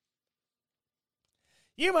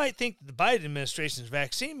 You might think that the Biden administration's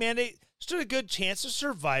vaccine mandate stood a good chance of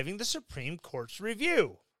surviving the Supreme Court's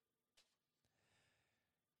review.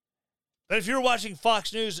 But if you're watching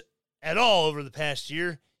Fox News at all over the past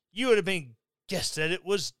year, you would have guessed that it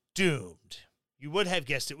was doomed. You would have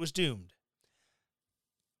guessed it was doomed.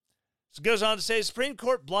 So it goes on to say, the Supreme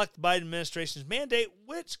Court blocked the Biden administration's mandate,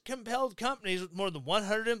 which compelled companies with more than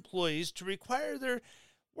 100 employees to require their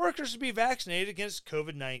workers to be vaccinated against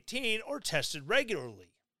COVID-19 or tested regularly.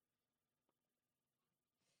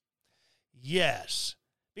 Yes,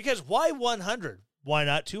 because why 100? Why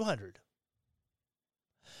not 200?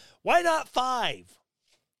 Why not 5?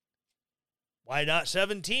 Why not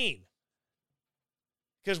 17?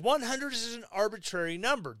 Because 100 is an arbitrary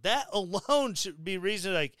number. That alone should be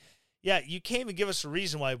reason like, yeah, you can't even give us a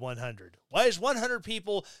reason why 100. Why is 100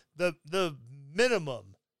 people the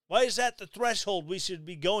minimum? Why is that the threshold we should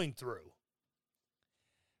be going through?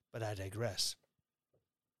 But I digress.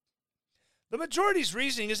 The majority's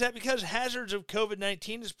reasoning is that because hazards of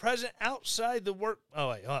COVID-19 is present outside the work... Oh,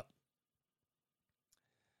 wait, hold up.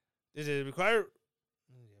 Did it require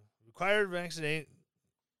vaccinate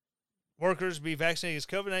workers be vaccinated against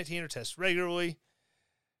COVID-19 or test regularly?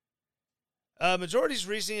 Majority's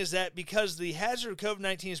reasoning is that because the hazard of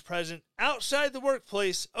COVID-19 is present outside the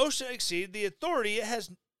workplace, OSHA exceeded the authority it has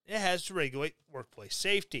to regulate workplace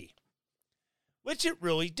safety, which it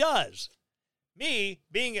really does. Me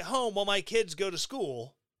being at home while my kids go to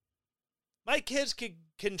school, my kids could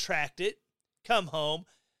contract it, come home,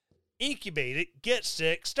 incubate it, get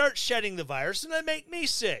sick, start shedding the virus, and then make me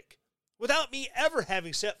sick without me ever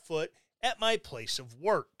having set foot at my place of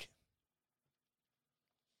work.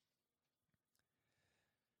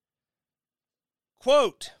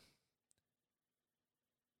 Quote,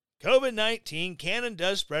 COVID-19 can and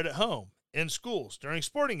does spread at home, in schools, during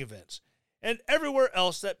sporting events, and everywhere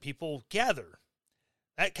else that people gather.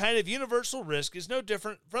 That kind of universal risk is no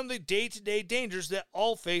different from the day-to-day dangers that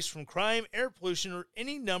all face from crime, air pollution, or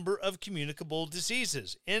any number of communicable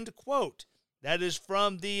diseases. End quote. That is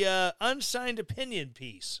from the unsigned opinion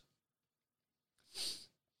piece,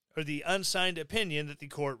 or the unsigned opinion that the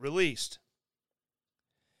court released.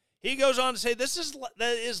 He goes on to say that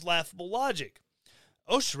is laughable logic.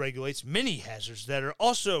 OSHA regulates many hazards that are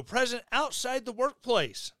also present outside the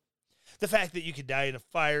workplace. The fact that you could die in a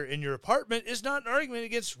fire in your apartment is not an argument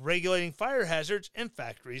against regulating fire hazards in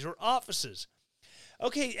factories or offices.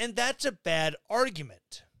 Okay, and that's a bad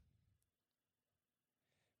argument.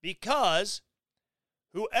 Because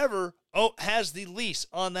whoever has the lease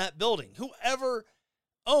on that building, whoever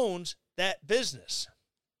owns that business,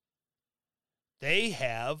 they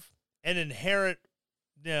have an inherent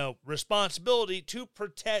responsibility to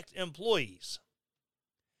protect employees,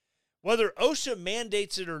 whether OSHA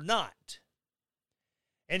mandates it or not.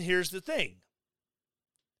 And here's the thing.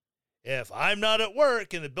 If I'm not at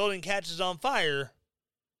work and the building catches on fire,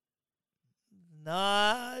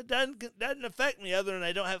 it doesn't affect me other than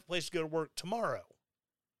I don't have a place to go to work tomorrow.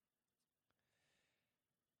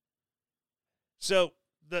 So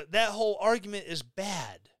that whole argument is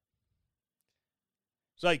bad.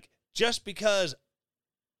 It's like, just because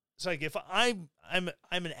It's like if I'm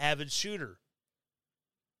an avid shooter.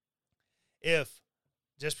 If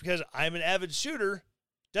just because I'm an avid shooter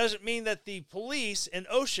doesn't mean that the police and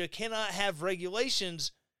OSHA cannot have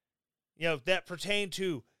regulations, that pertain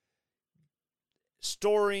to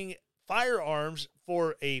storing firearms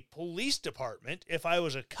for a police department. If I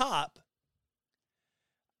was a cop,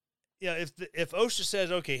 if OSHA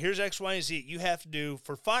says, okay, here's X, Y, and Z, you have to do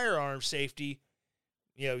for firearm safety,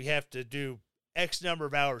 you have to do X number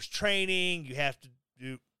of hours training, you have to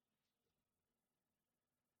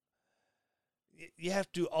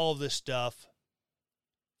do all this stuff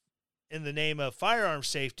in the name of firearm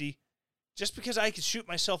safety. Just because I can shoot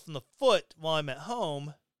myself in the foot while I'm at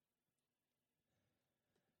home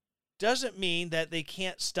doesn't mean that they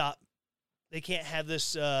can't have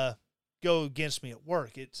this go against me at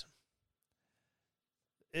work.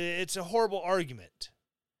 It's a horrible argument.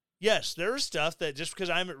 Yes, there is stuff that just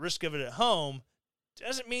because I'm at risk of it at home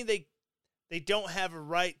doesn't mean they don't have a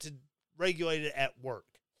right to regulate it at work.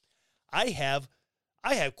 I have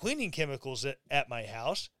cleaning chemicals at my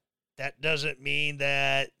house. That doesn't mean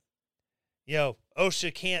that,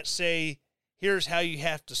 OSHA can't say, here's how you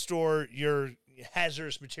have to store your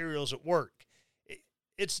hazardous materials at work.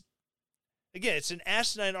 It's an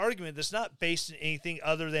asinine argument that's not based in anything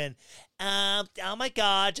other than, oh my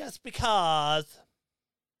God, just because.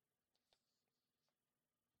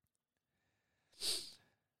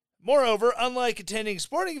 Moreover, unlike attending a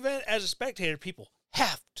sporting event as a spectator, people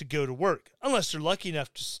have to go to work, unless they're lucky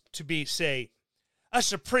enough to be, say, a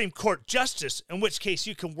Supreme Court justice, in which case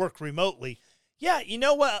you can work remotely. Yeah, you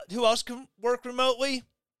know what? Who else can work remotely?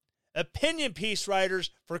 Opinion piece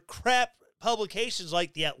writers for crap publications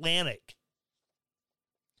like The Atlantic.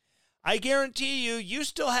 I guarantee you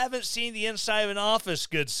still haven't seen the inside of an office,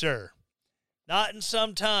 good sir. Not in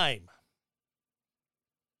some time.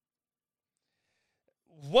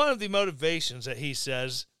 One of the motivations that he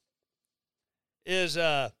says is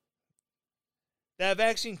that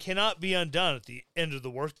vaccine cannot be undone at the end of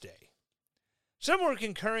the workday. Similar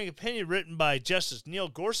concurring opinion written by Justice Neil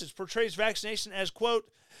Gorsuch portrays vaccination as,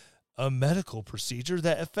 quote, a medical procedure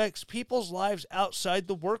that affects people's lives outside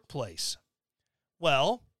the workplace.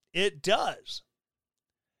 Well, it does.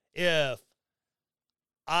 If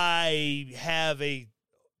I have a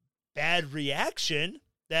bad reaction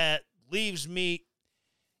that leaves me,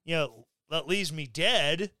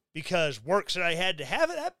 dead because work said I had to have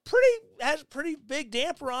it, that has a pretty big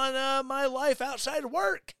damper on my life outside of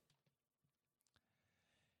work.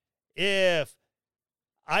 If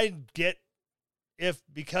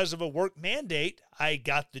because of a work mandate, I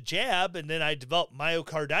got the jab and then I developed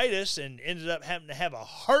myocarditis and ended up having to have a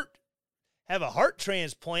heart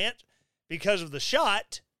transplant because of the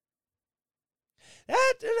shot,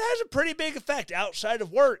 that has a pretty big effect outside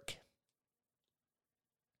of work.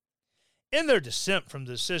 In their dissent from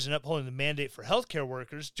the decision upholding the mandate for healthcare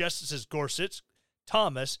workers, Justices Gorsuch,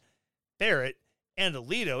 Thomas, Barrett, and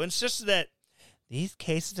Alito insisted that these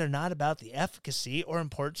cases are not about the efficacy or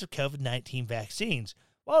importance of COVID-19 vaccines,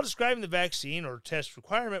 while describing the vaccine or test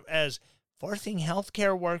requirement as forcing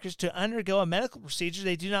healthcare workers to undergo a medical procedure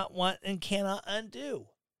they do not want and cannot undo.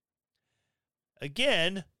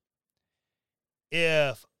 Again,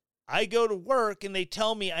 if I go to work and they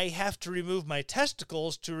tell me I have to remove my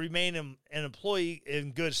testicles to remain an employee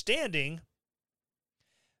in good standing,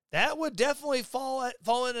 that would definitely fall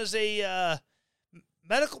in as a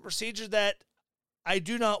medical procedure that I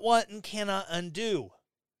do not want and cannot undo.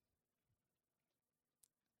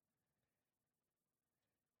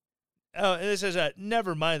 Oh, and it says,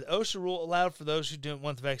 never mind, the OSHA rule allowed for those who don't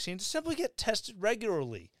want the vaccine to simply get tested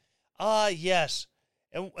regularly. Yes.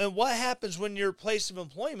 And what happens when your place of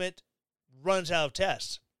employment runs out of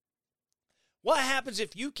tests? What happens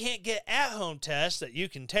if you can't get at-home tests that you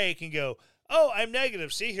can take and go, oh, I'm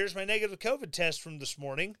negative. See, here's my negative COVID test from this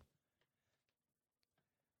morning.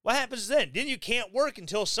 What happens then? Then you can't work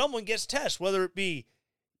until someone gets tests, whether it be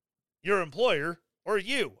your employer or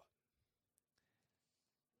you.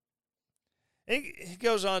 And he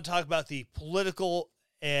goes on to talk about the political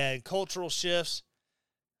and cultural shifts.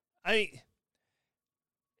 I mean,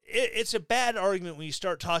 it's a bad argument when you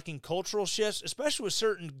start talking cultural shifts, especially with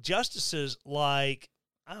certain justices like,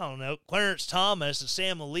 I don't know, Clarence Thomas and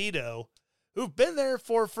Sam Alito, who've been there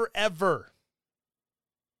for forever.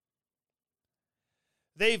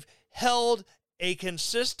 They've held a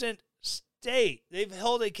consistent state. They've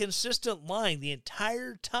held a consistent line the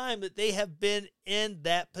entire time that they have been in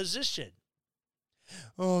that position.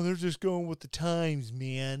 Oh, they're just going with the times,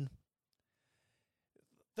 man.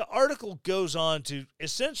 The article goes on to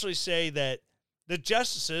essentially say that the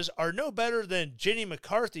justices are no better than Jenny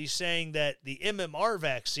McCarthy saying that the MMR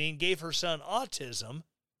vaccine gave her son autism.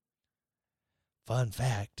 Fun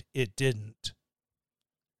fact, it didn't.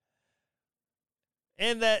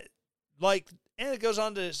 And that, and it goes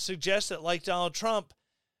on to suggest that, like Donald Trump,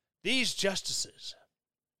 these justices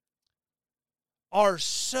are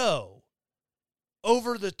so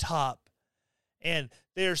over the top, and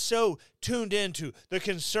they're so tuned into the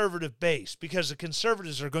conservative base because the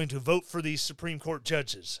conservatives are going to vote for these Supreme Court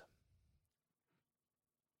judges.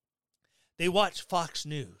 They watch Fox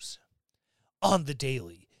News on the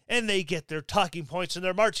daily, and they get their talking points and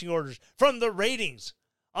their marching orders from the ratings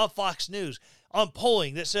on Fox News, on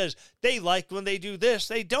polling that says they like when they do this,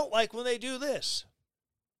 they don't like when they do this.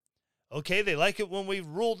 Okay, they like it when we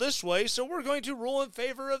rule this way, so we're going to rule in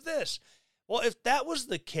favor of this. Well, if that was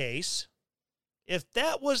the case,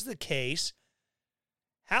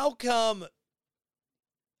 how come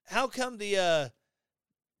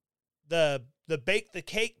the bake the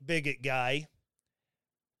cake bigot guy,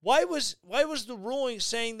 why was the ruling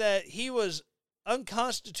saying that he was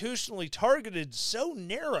unconstitutionally targeted so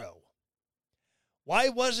narrow? Why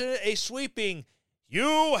wasn't it a sweeping,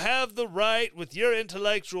 you have the right with your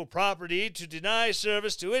intellectual property to deny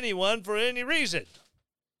service to anyone for any reason?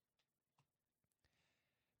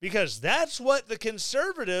 Because that's what the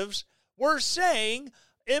conservatives were saying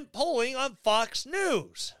in polling on Fox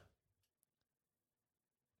News.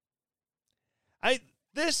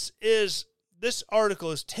 This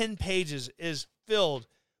article is 10 pages, is filled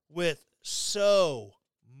with so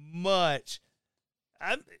much.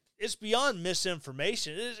 It's beyond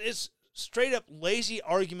misinformation. It's straight up lazy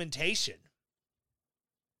argumentation.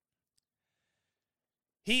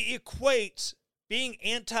 He equates being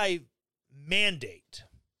anti-mandate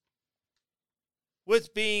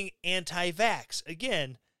with being anti-vax.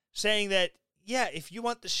 Again, saying that, yeah, if you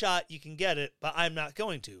want the shot, you can get it, but I'm not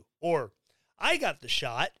going to. Or, I got the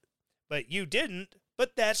shot, but you didn't,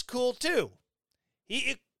 but that's cool too.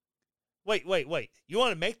 Wait. You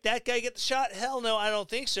want to make that guy get the shot? Hell no, I don't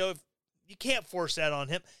think so. You can't force that on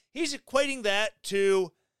him. He's equating that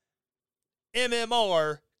to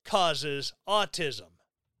MMR causes autism.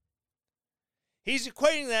 He's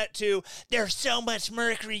equating that to there's so much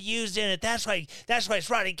mercury used in it. That's why it's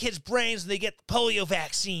rotting kids' brains and they get the polio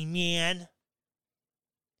vaccine, man.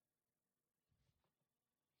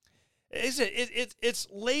 It's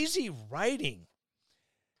lazy writing.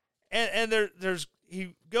 And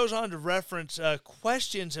he goes on to reference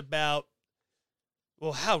questions about,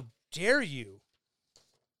 well, how dare you?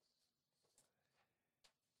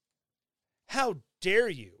 How dare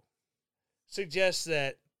you suggest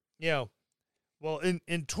that, well, in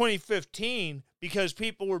 2015, because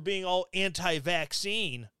people were being all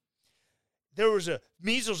anti-vaccine, there was a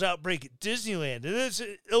measles outbreak at Disneyland, and this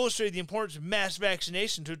illustrated the importance of mass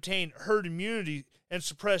vaccination to obtain herd immunity and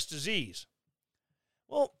suppress disease.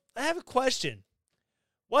 Well, I have a question.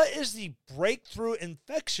 What is the breakthrough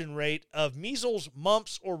infection rate of measles,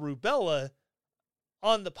 mumps, or rubella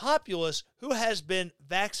on the populace who has been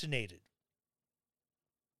vaccinated?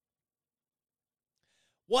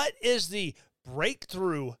 What is the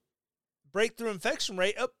breakthrough infection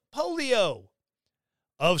rate of polio,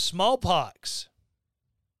 of smallpox?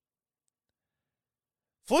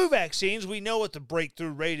 Flu vaccines, we know what the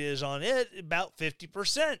breakthrough rate is on it, about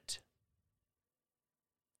 50%.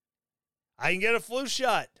 I can get a flu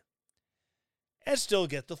shot and still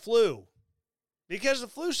get the flu. Because the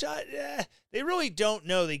flu shot, they really don't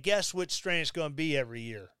know. They guess which strain it's going to be every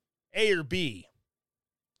year, A or B.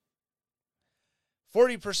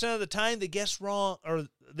 40% of the time they guess wrong, or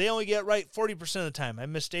they only get right 40% of the time. I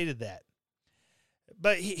misstated that.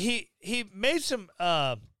 But he made some,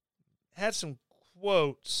 had some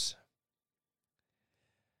quotes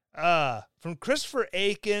from Christopher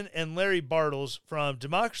Aiken and Larry Bartels from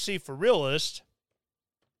Democracy for Realists.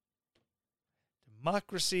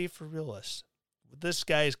 Democracy for Realists. This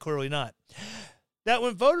guy is clearly not. That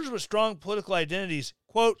when voters with strong political identities,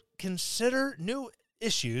 quote, consider new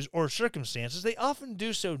issues or circumstances, they often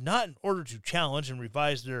do so not in order to challenge and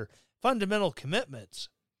revise their fundamental commitments,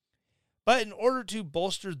 but in order to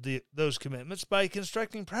bolster those commitments by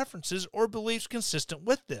constructing preferences or beliefs consistent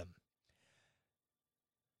with them.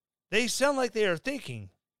 They sound like they are thinking,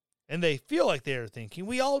 and they feel like they are thinking.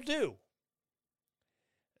 We all do.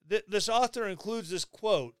 This author includes this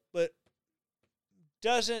quote, but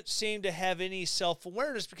doesn't seem to have any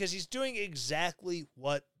self-awareness because he's doing exactly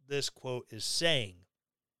what this quote is saying.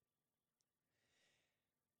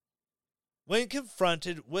 When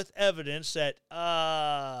confronted with evidence that,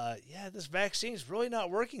 this vaccine's really not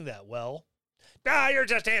working that well, you're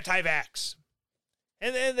just anti-vax.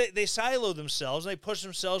 And then they silo themselves, and they push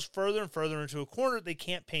themselves further and further into a corner they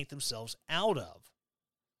can't paint themselves out of.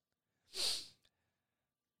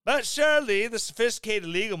 But surely the sophisticated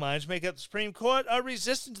legal minds make up the Supreme Court are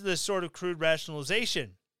resistant to this sort of crude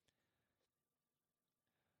rationalization.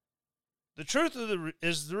 The truth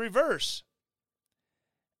is the reverse.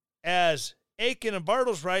 As Aiken and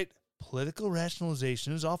Bartles write, political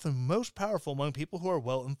rationalization is often most powerful among people who are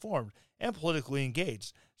well-informed and politically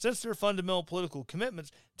engaged, since their fundamental political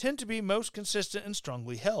commitments tend to be most consistent and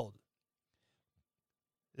strongly held.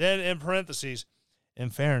 Then, in parentheses, in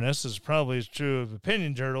fairness, this is probably as true of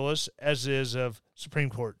opinion journalists as it is of Supreme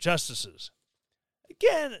Court justices.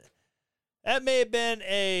 Again, that may have been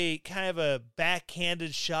a kind of a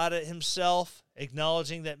backhanded shot at himself,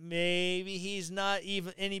 acknowledging that maybe he's not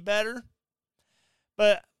even any better.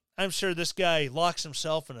 But I'm sure this guy locks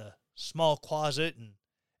himself in a small closet and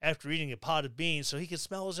after eating a pot of beans so he can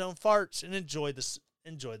smell his own farts and enjoy the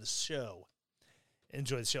show.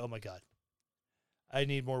 Enjoy the show. Oh, my God. I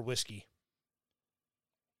need more whiskey.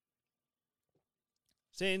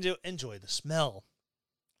 So enjoy the smell.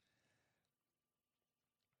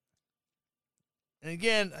 And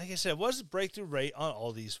again, like I said, what's the breakthrough rate on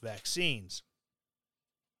all these vaccines?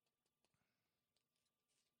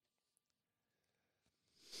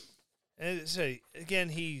 And say again,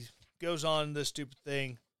 he goes on this stupid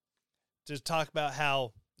thing to talk about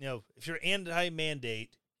how, if you're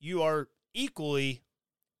anti-mandate, you are equally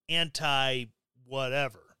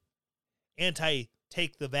anti-whatever.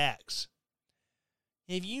 Anti-take the vax.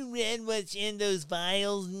 Have you read what's in those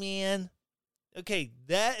vials, man? Okay,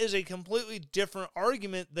 that is a completely different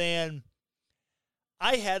argument than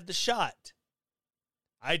I had the shot.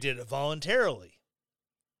 I did it voluntarily.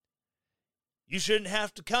 You shouldn't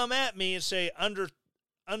have to come at me and say, under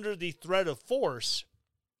the threat of force,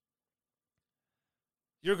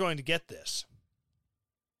 you're going to get this.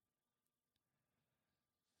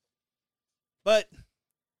 But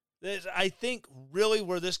I think really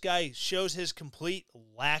where this guy shows his complete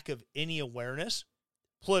lack of any awareness,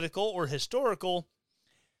 political or historical,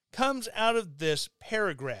 comes out of this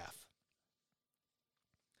paragraph.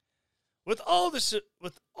 With all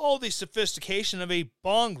the sophistication of a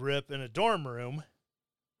bong rip in a dorm room,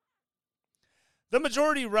 the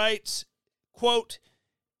majority writes, quote,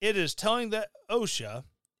 "It is telling that OSHA,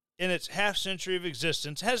 in its half-century of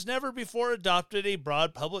existence, has never before adopted a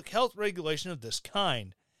broad public health regulation of this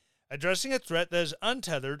kind, addressing a threat that is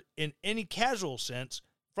untethered in any casual sense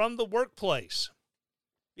from the workplace."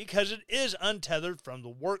 Because it is untethered from the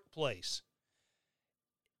workplace.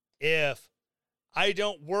 If I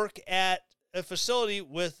don't work at a facility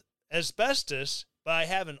with asbestos, but I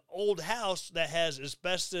have an old house that has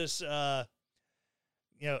asbestos,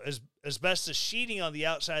 asbestos sheeting on the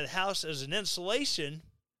outside of the house as an insulation,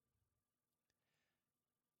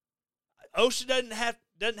 OSHA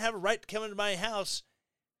doesn't have a right to come into my house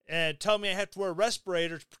and tell me I have to wear a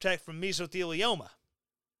respirator to protect from mesothelioma.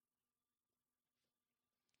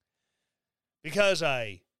 Because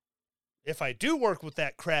if I do work with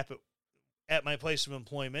that crap at my place of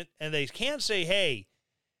employment, and they can say, hey,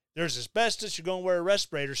 there's asbestos, you're going to wear a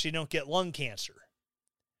respirator so you don't get lung cancer.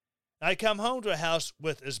 I come home to a house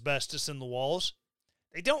with asbestos in the walls.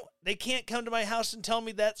 They can't come to my house and tell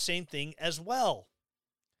me that same thing as well.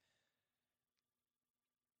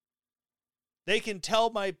 They can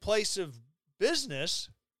tell my place of business,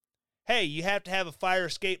 hey, you have to have a fire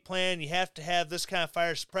escape plan, you have to have this kind of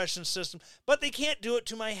fire suppression system, but they can't do it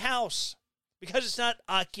to my house because it's not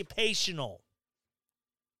occupational.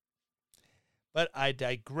 But I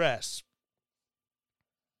digress.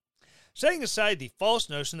 Setting aside the false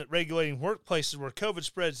notion that regulating workplaces where COVID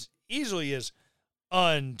spreads easily is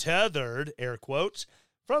untethered, air quotes,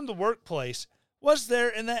 from the workplace, was there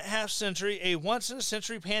in that half-century a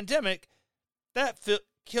once-in-a-century pandemic that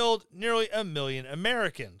killed nearly 1 million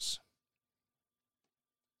Americans?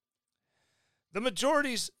 The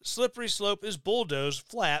majority's slippery slope is bulldozed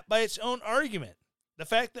flat by its own argument. The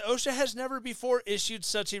fact that OSHA has never before issued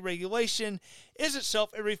such a regulation is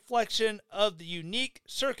itself a reflection of the unique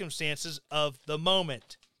circumstances of the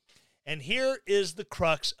moment. And here is the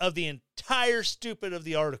crux of the entire stupid of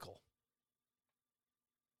the article.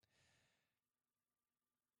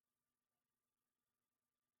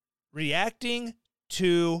 Reacting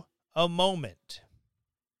to a moment.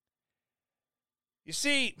 You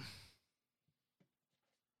see,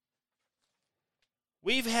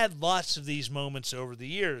 we've had lots of these moments over the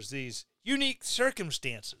years, these unique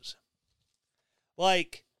circumstances.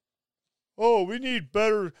 Like, oh, we need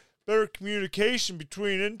better communication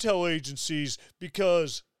between intel agencies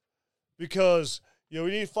because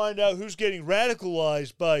we need to find out who's getting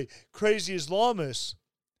radicalized by crazy Islamists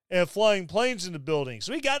and flying planes into buildings.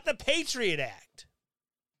 We got the Patriot Act.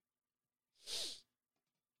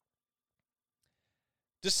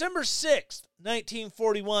 December 6th,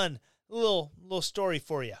 1941. A little story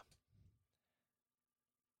for you.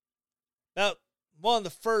 About one of the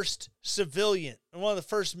first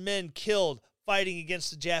men killed fighting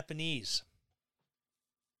against the Japanese.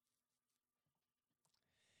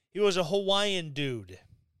 He was a Hawaiian dude.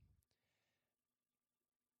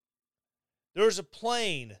 There was a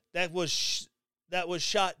plane that was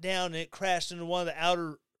shot down and it crashed into one of the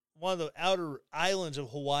outer islands of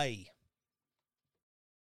Hawaii.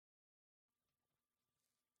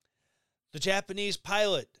 The Japanese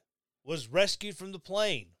pilot was rescued from the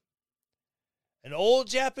plane. An old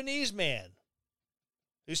Japanese man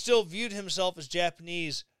who still viewed himself as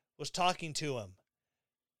Japanese was talking to him.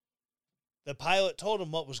 The pilot told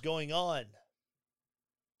him what was going on.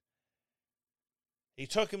 He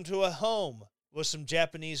took him to a home with some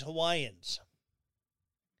Japanese Hawaiians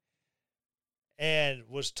and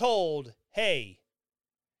was told, hey,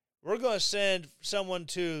 we're going to send someone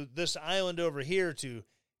to this island over here to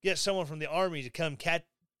get someone from the army to come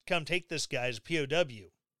take this guy as a POW.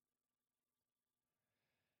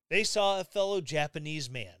 They saw a fellow Japanese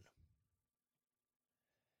man.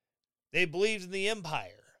 They believed in the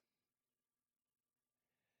empire.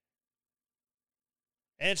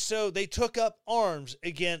 And so they took up arms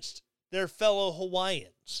against their fellow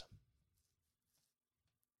Hawaiians.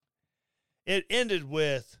 It ended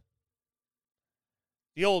with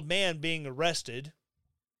the old man being arrested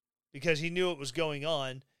because he knew what was going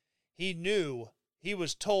on. He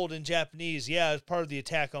was told in Japanese, as part of the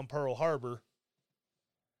attack on Pearl Harbor.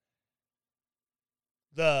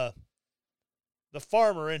 The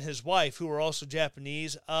farmer and his wife, who were also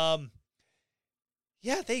Japanese,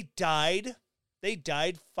 they died. They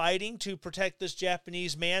died fighting to protect this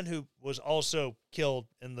Japanese man who was also killed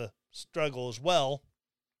in the struggle as well.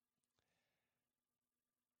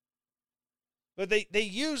 But they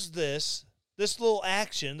used this little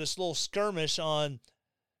action, this little skirmish on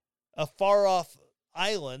a far-off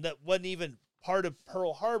island that wasn't even part of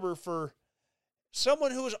Pearl Harbor for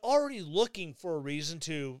someone who was already looking for a reason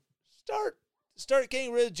to start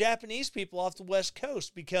getting rid of Japanese people off the West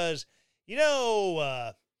Coast because, we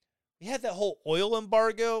had that whole oil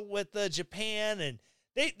embargo with Japan, and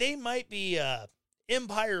they might be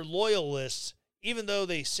empire loyalists, even though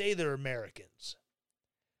they say they're Americans.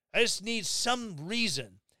 I just need some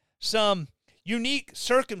reason, some unique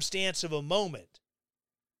circumstance of a moment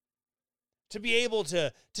to be able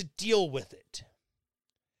to deal with it.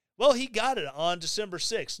 Well, he got it on December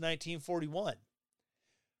 6, 1941.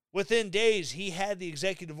 Within days, he had the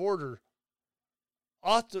executive order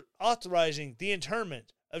authorizing the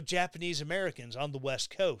internment of Japanese Americans on the West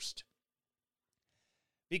Coast.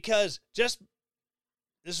 Because this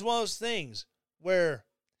is one of those things where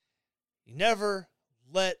you never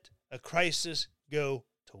let a crisis go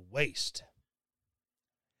to waste.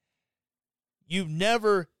 You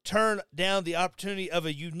never turn down the opportunity of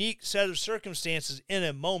a unique set of circumstances in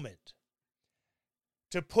a moment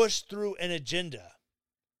to push through an agenda,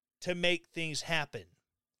 to make things happen.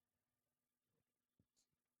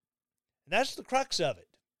 And that's the crux of it.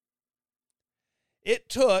 It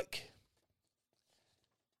took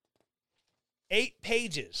 8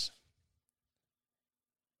 pages.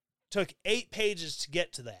 Took 8 pages to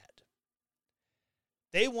get to that.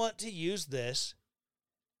 They want to use this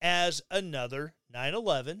as another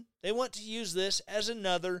 9/11. They want to use this as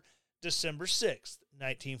another December 6th,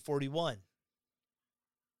 1941.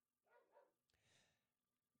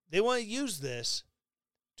 They want to use this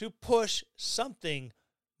to push something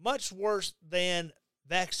much worse than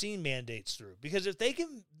vaccine mandates through. Because if they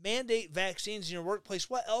can mandate vaccines in your workplace,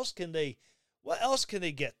 what else can they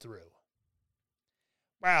get through?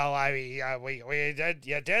 Well, I mean,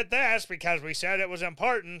 you did this because we said it was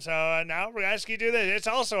important, so now we're asking you to do this. It's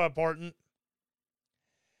also important.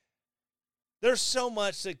 There's so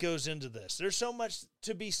much that goes into this. There's so much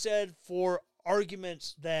to be said for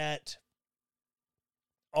arguments that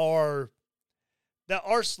are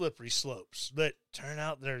slippery slopes that turn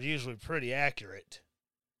out they're usually pretty accurate.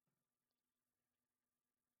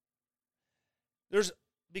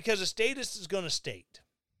 Because a statist is going to state.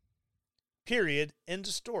 Period. End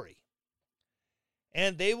of story.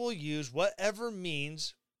 And they will use whatever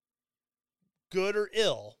means, good or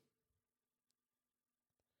ill,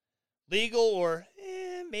 legal or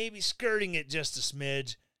maybe skirting it just a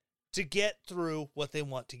smidge, to get through what they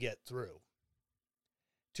want to get through,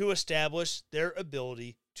 to establish their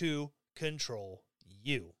ability to control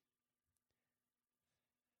you.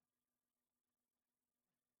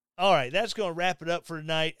 All right, that's going to wrap it up for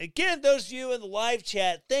tonight. Again, those of you in the live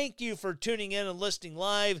chat, thank you for tuning in and listening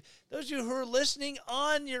live. Those of you who are listening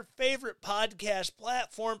on your favorite podcast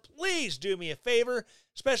platform, please do me a favor,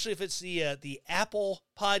 especially if it's the Apple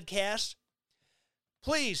podcast.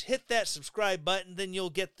 Please hit that subscribe button, then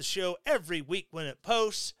you'll get the show every week when it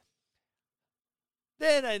posts.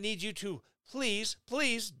 Then I need you to please,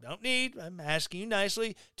 I'm asking you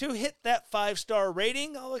nicely, to hit that 5-star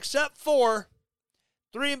rating. I'll accept 4.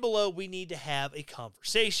 3 and below, we need to have a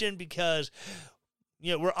conversation because,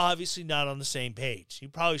 we're obviously not on the same page. You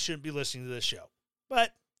probably shouldn't be listening to this show.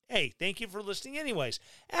 But, hey, thank you for listening anyways.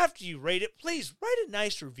 After you rate it, please write a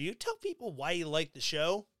nice review. Tell people why you like the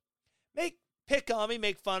show. Pick on me,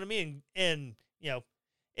 make fun of me, and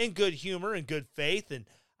in good humor and good faith, and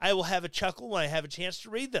I will have a chuckle when I have a chance to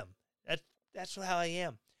read them. That's how I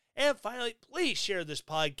am. And finally, please share this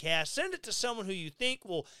podcast. Send it to someone who you think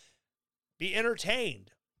will be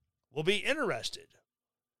entertained, will be interested.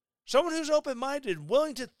 Someone who's open-minded,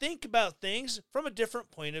 willing to think about things from a different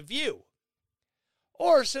point of view.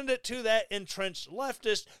 Or send it to that entrenched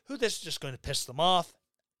leftist who this is just going to piss them off.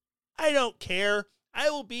 I don't care. I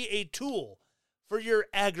will be a tool for your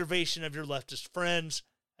aggravation of your leftist friends.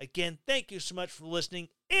 Again, thank you so much for listening.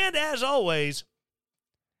 And as always,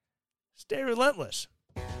 stay relentless.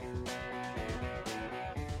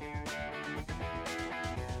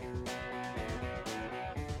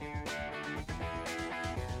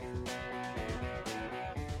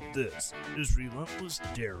 This is Relentless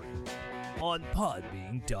Daring on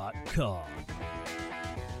Podbean.com.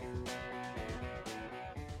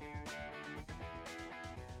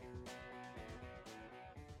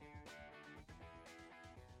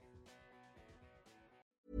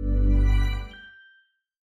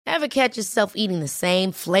 Ever catch yourself eating the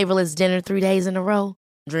same flavorless dinner 3 days in a row?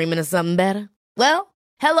 Dreaming of something better? Well,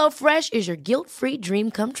 HelloFresh is your guilt-free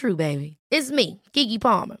dream come true, baby. It's me, Keke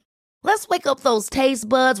Palmer. Let's wake up those taste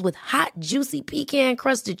buds with hot, juicy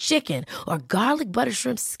pecan-crusted chicken or garlic butter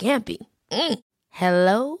shrimp scampi.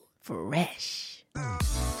 Hello Fresh.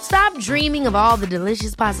 Stop dreaming of all the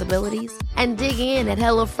delicious possibilities and dig in at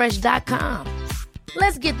HelloFresh.com.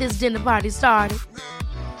 Let's get this dinner party started.